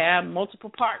just have multiple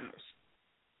partners.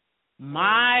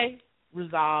 My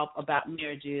resolve about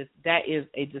marriage is that is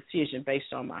a decision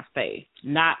based on my faith,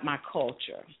 not my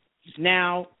culture.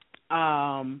 Now,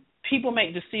 people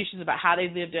make decisions about how they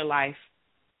live their life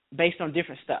based on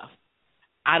different stuff.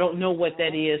 I don't know what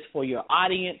that is for your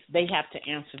audience. They have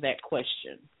to answer that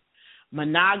question.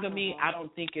 Monogamy, I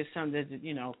don't think it's something that,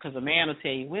 because a man will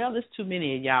tell you, well, there's too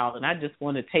many of y'all, and I just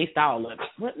want to taste all of it.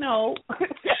 But no,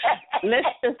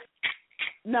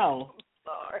 no.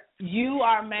 You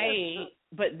are made,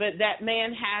 but that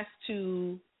man has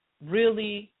to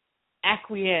really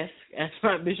acquiesce, as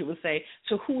my bishop would say,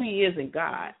 to who he is in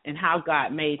God and how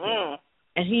God made him.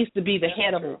 And he's to be the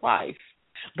head of his wife.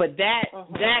 But that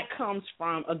comes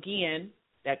from,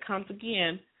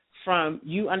 from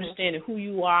you understanding who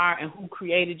you are and who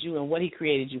created you and what he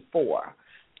created you for.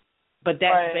 But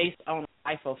that's based on a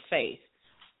life of faith.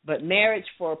 But marriage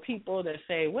for people that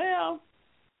say, well,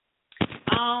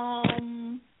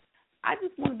 I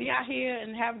just want to be out here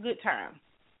and have a good time.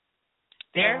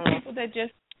 There are people that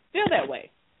just feel that way.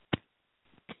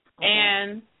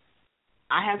 And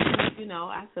I have to,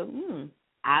 I said,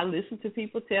 I listen to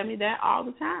people tell me that all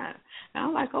the time. And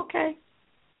I'm like, okay.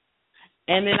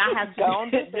 And then I have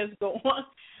to just go on.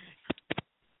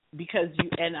 Because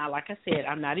like I said,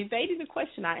 I'm not evading the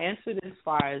question. I answered as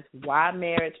far as why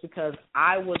marriage, because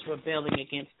I was rebelling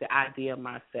against the idea of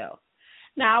myself.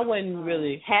 Now, I wasn't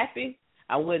really happy.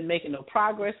 I wasn't making no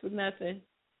progress with nothing.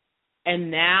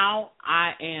 And now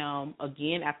I am,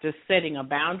 again, after setting a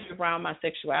boundary around my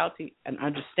sexuality and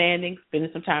understanding,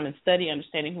 spending some time in study,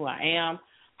 understanding who I am,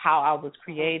 how I was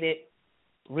created,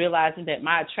 realizing that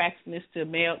my attractiveness to a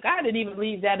male, God didn't even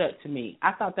leave that up to me.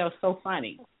 I thought that was so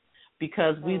funny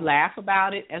because we laugh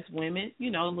about it as women. A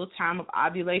little time of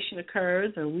ovulation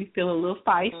occurs and we feel a little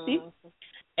feisty.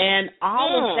 And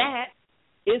all of that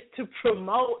is to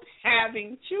promote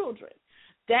having children.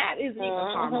 That isn't even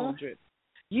hormone driven.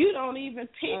 You don't even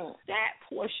pick that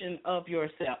portion of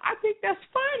yourself. I think that's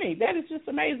funny. That is just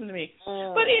amazing to me.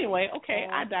 But anyway, okay,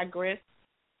 I digress.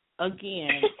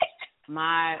 Again,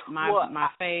 my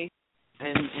faith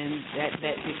and that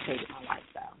dictated my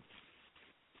lifestyle.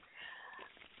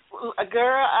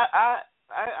 Girl,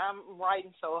 I'm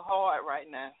writing so hard right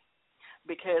now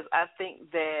because I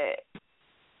think that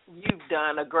you've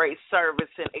done a great service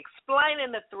in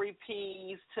explaining the 3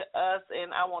 Ps to us,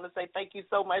 and I want to say thank you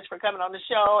so much for coming on the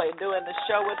show and doing the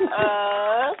show with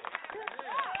us.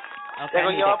 Okay, there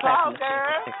go your applause,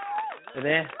 girl.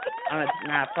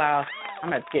 My applause. I'm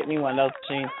going to get me one of those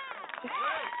machines.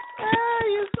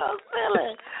 You're so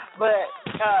silly. But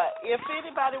if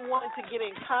anybody wanted to get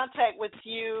in contact with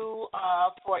you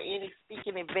for any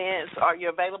speaking events, are you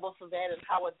available for that, and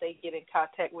how would they get in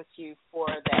contact with you for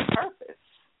that purpose?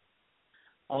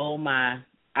 Oh, my.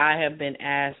 I have been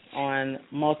asked on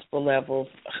multiple levels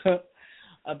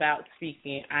about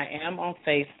speaking. I am on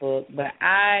Facebook, but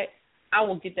I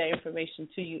will get that information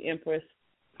to you, Empress,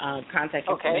 contact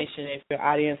information if your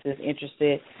audience is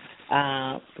interested,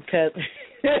 because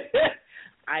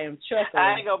I am chuckling.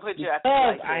 I ain't going to put you out there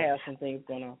like I have some things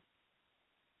going on.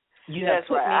 That's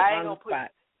right. I ain't going to put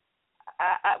spot.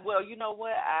 Well, you know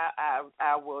what?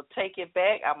 I will take it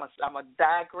back. I'm a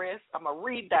digress. I'm a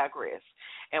re-digress.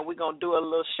 And we're going to do a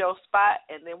little show spot,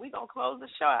 and then we're going to close the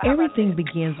show out. Everything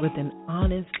begins with an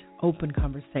honest, open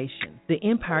conversation. The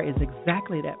Empire is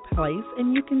exactly that place,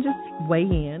 and you can just weigh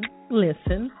in,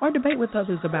 listen, or debate with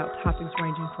others about topics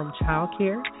ranging from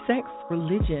childcare, sex,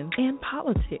 religion, and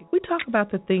politics. We talk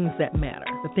about the things that matter,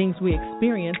 the things we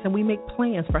experience, and we make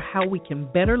plans for how we can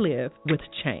better live with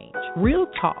change. Real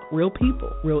talk, real people,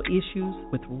 real issues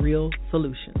with real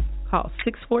solutions. Call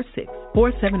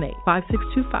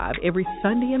 646-478-5625 every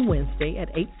Sunday and Wednesday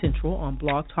at 8 Central on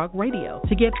Blog Talk Radio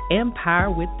to get Empire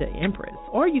with the Empress.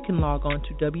 Or you can log on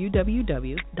to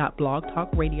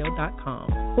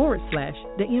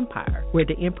www.blogtalkradio.com/The Empire, where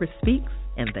the Empress speaks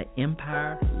and the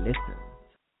Empire listens.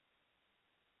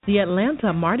 The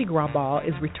Atlanta Mardi Gras Ball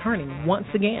is returning once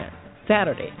again,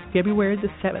 Saturday, February the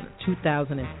 7th,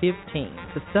 2015,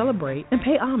 to celebrate and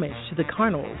pay homage to the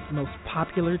carnival's most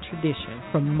popular tradition.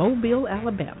 From Mobile,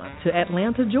 Alabama to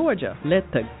Atlanta, Georgia,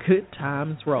 let the good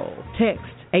times roll. Text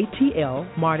ATL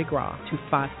Mardi Gras to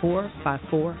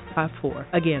 545454.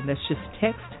 Again, that's just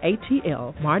text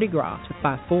ATL Mardi Gras to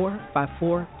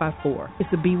 545454.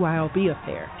 It's a BYOB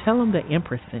affair. Tell them the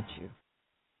Empress sent you.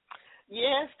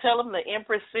 Yes, tell them the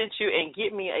Empress sent you, and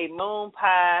get me a moon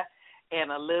pie and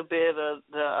a little bit of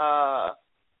the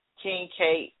king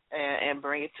cake and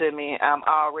bring it to me. I'm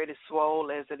already swole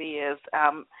as it is.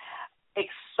 I'm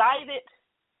excited,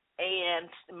 and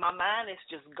my mind is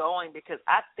just going because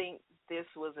I think this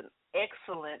was an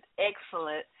excellent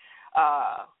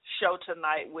show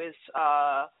tonight with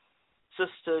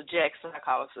Sister Jackson. I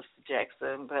call her Sister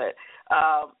Jackson, but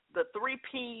the 3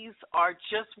 P's are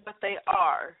just what they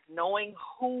are, knowing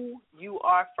who you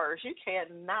are first. You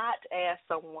cannot ask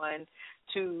someone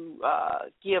to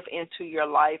give into your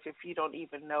life if you don't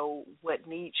even know what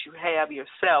needs you have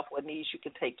yourself, what needs you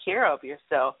can take care of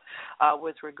yourself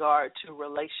with regard to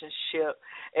relationship.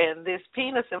 And this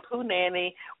Penis and Poo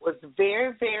Nanny was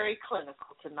very, very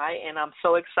clinical tonight, and I'm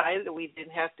so excited that we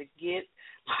didn't have to get,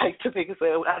 like Tamika said,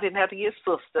 I didn't have to get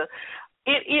sister.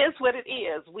 It is what it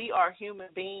is. We are human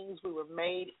beings. We were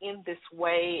made in this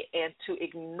way, and to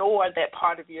ignore that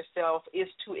part of yourself is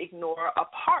to ignore a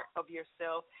part of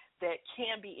yourself that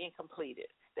can be incompleted,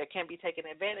 that can be taken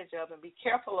advantage of. And be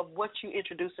careful of what you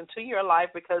introduce into your life,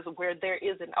 because where there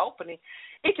is an opening,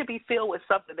 it can be filled with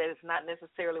something that is not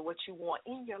necessarily what you want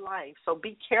in your life. So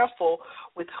be careful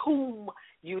with whom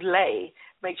you lay.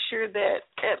 Make sure that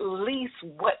at least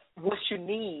what you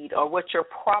need or what your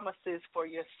promises for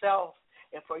yourself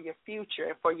and for your future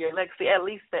and for your legacy, at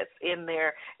least that's in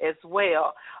there as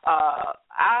well.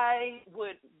 I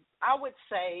would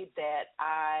say that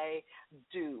I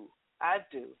do.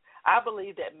 I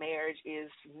believe that marriage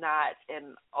is not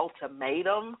an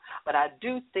ultimatum, but I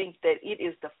do think that it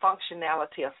is the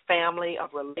functionality of family,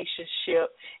 of relationship.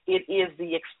 It is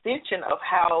the extension of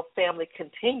how family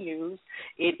continues.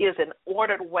 It is an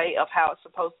ordered way of how it's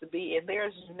supposed to be, and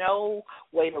there's no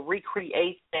way to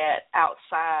recreate that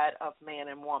outside of man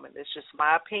and woman. It's just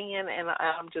my opinion, and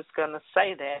I'm just going to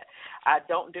say that. I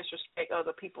don't disrespect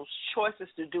other people's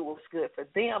choices to do what's good for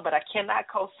them, but I cannot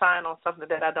co-sign on something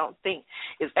that I don't think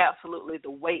is absolutely the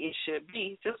way it should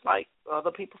be, just like other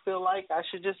people feel like I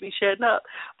should just be shutting up.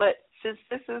 But since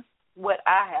this is what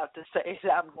I have to say,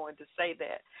 I'm going to say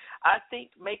that. I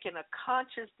think making a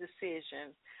conscious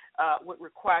decision would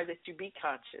require that you be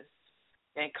conscious,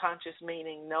 and conscious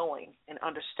meaning knowing and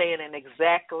understanding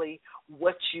exactly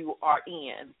what you are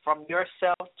in, from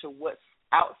yourself to what's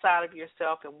outside of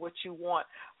yourself and what you want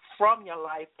from your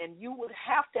life. And you would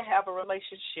have to have a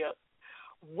relationship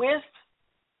with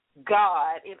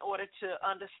God in order to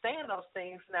understand those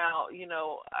things. Now,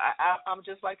 I'm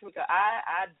just like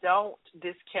I don't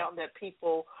discount that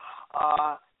people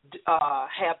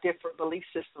have different belief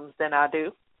systems than I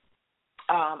do.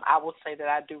 I will say that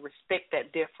I do respect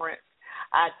that difference.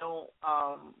 I don't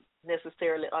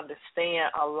necessarily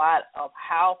understand a lot of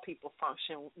how people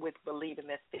function with believing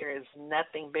that there is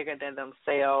nothing bigger than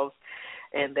themselves,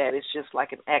 and that it's just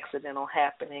like an accidental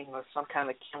happening or some kind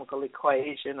of chemical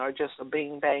equation or just a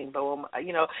bing, bang, boom.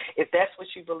 If that's what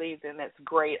you believe, then that's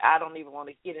great. I don't even want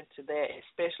to get into that,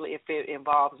 especially if it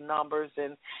involves numbers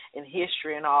and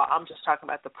history and all. I'm just talking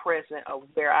about the present of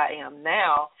where I am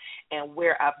now and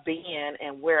where I've been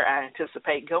and where I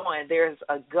anticipate going. There's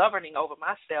a governing over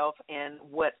myself and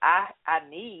what I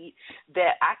need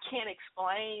that I can't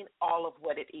explain all of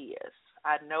what it is.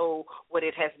 I know what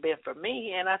it has been for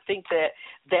me, and I think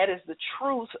that is the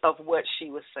truth of what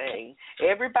she was saying.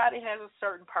 Everybody has a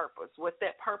certain purpose. What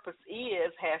that purpose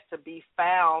is has to be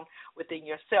found within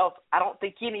yourself. I don't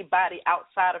think anybody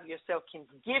outside of yourself can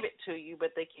give it to you,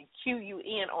 but they can cue you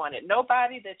in on it.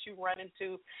 Nobody that you run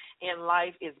into in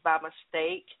life is by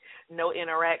mistake. No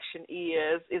interaction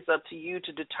is. It's up to you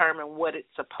to determine what it's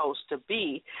supposed to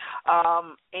be.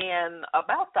 And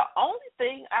about the only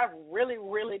thing I really,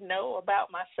 really know about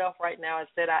myself right now is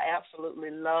that I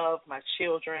absolutely love my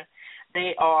children.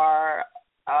 They are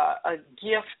a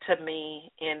gift to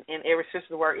me in every sense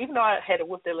of the word. Even though I had to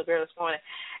whoop that little girl this morning,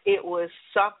 it was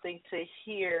something to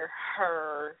hear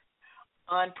her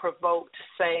unprovoked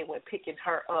say when picking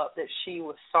her up that she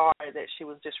was sorry, that she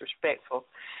was disrespectful.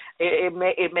 It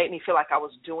made me feel like I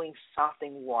was doing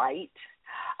something right.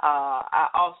 I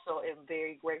also am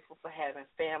very grateful for having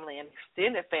family and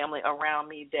extended family around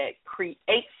me that creates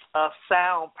a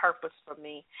sound purpose for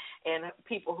me, and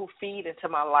people who feed into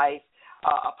my life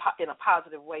in a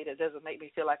positive way that doesn't make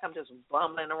me feel like I'm just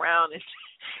bumbling around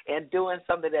and doing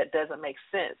something that doesn't make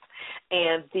sense.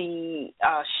 And the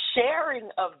sharing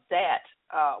of that,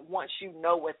 once you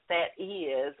know what that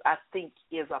is, I think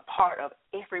is a part of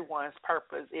everyone's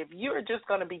purpose. If you're just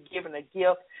going to be given a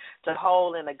gift to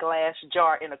hold in a glass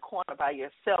jar in a corner by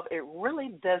yourself, it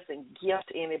really doesn't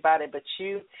gift anybody but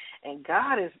you. And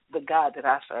God is the God that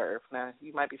I serve. Now,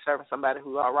 you might be serving somebody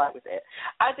who's all right with that.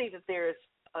 I think that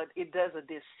it does a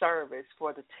disservice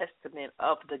for the testament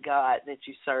of the God that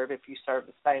you serve, if you serve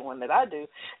the same one that I do,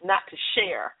 not to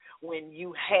share when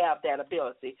you have that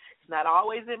ability. It's not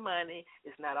always in money.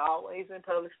 It's not always in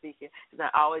public speaking. It's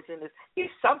not always in this.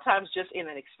 It's sometimes just in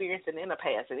an experience and in a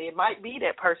past. And it might be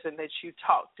that person that you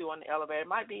talk to on the elevator. It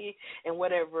might be in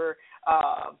whatever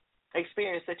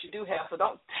experience that you do have. So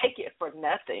don't take it for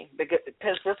nothing, because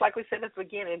just like we said at the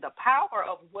beginning, the power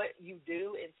of what you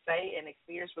do and say and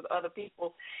experience with other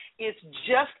people is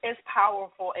just as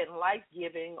powerful and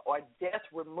life-giving or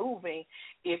death-removing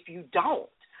if you don't.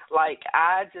 Like,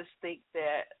 I just think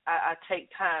that I take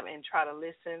time and try to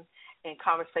listen and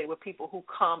conversate with people who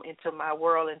come into my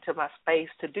world, into my space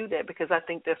to do that, because I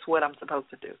think that's what I'm supposed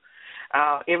to do.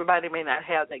 Everybody may not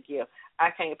have that gift.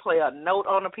 I can't play a note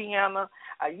on the piano.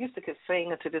 I used to could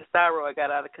sing until this thyroid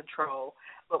got out of control.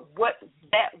 But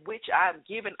that which I'm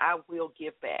given, I will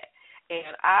give back.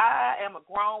 And I am a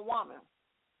grown woman,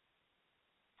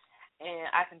 and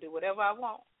I can do whatever I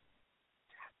want.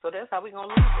 So that's how we're going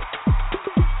to lose it.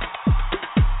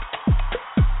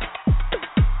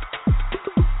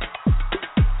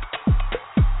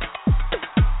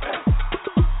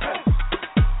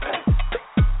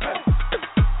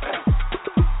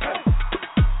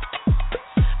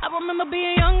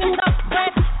 Being young and tough,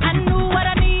 but I knew what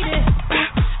I needed.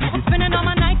 I was spending all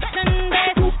my nights and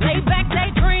days, lay back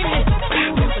daydreaming.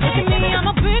 Look at me, I'm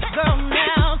a big girl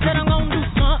now. Said I'm gonna do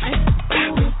something.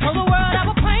 Told the world I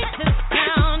would paint this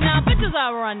town. Now bitches,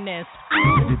 I run this,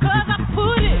 'cause I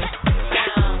put it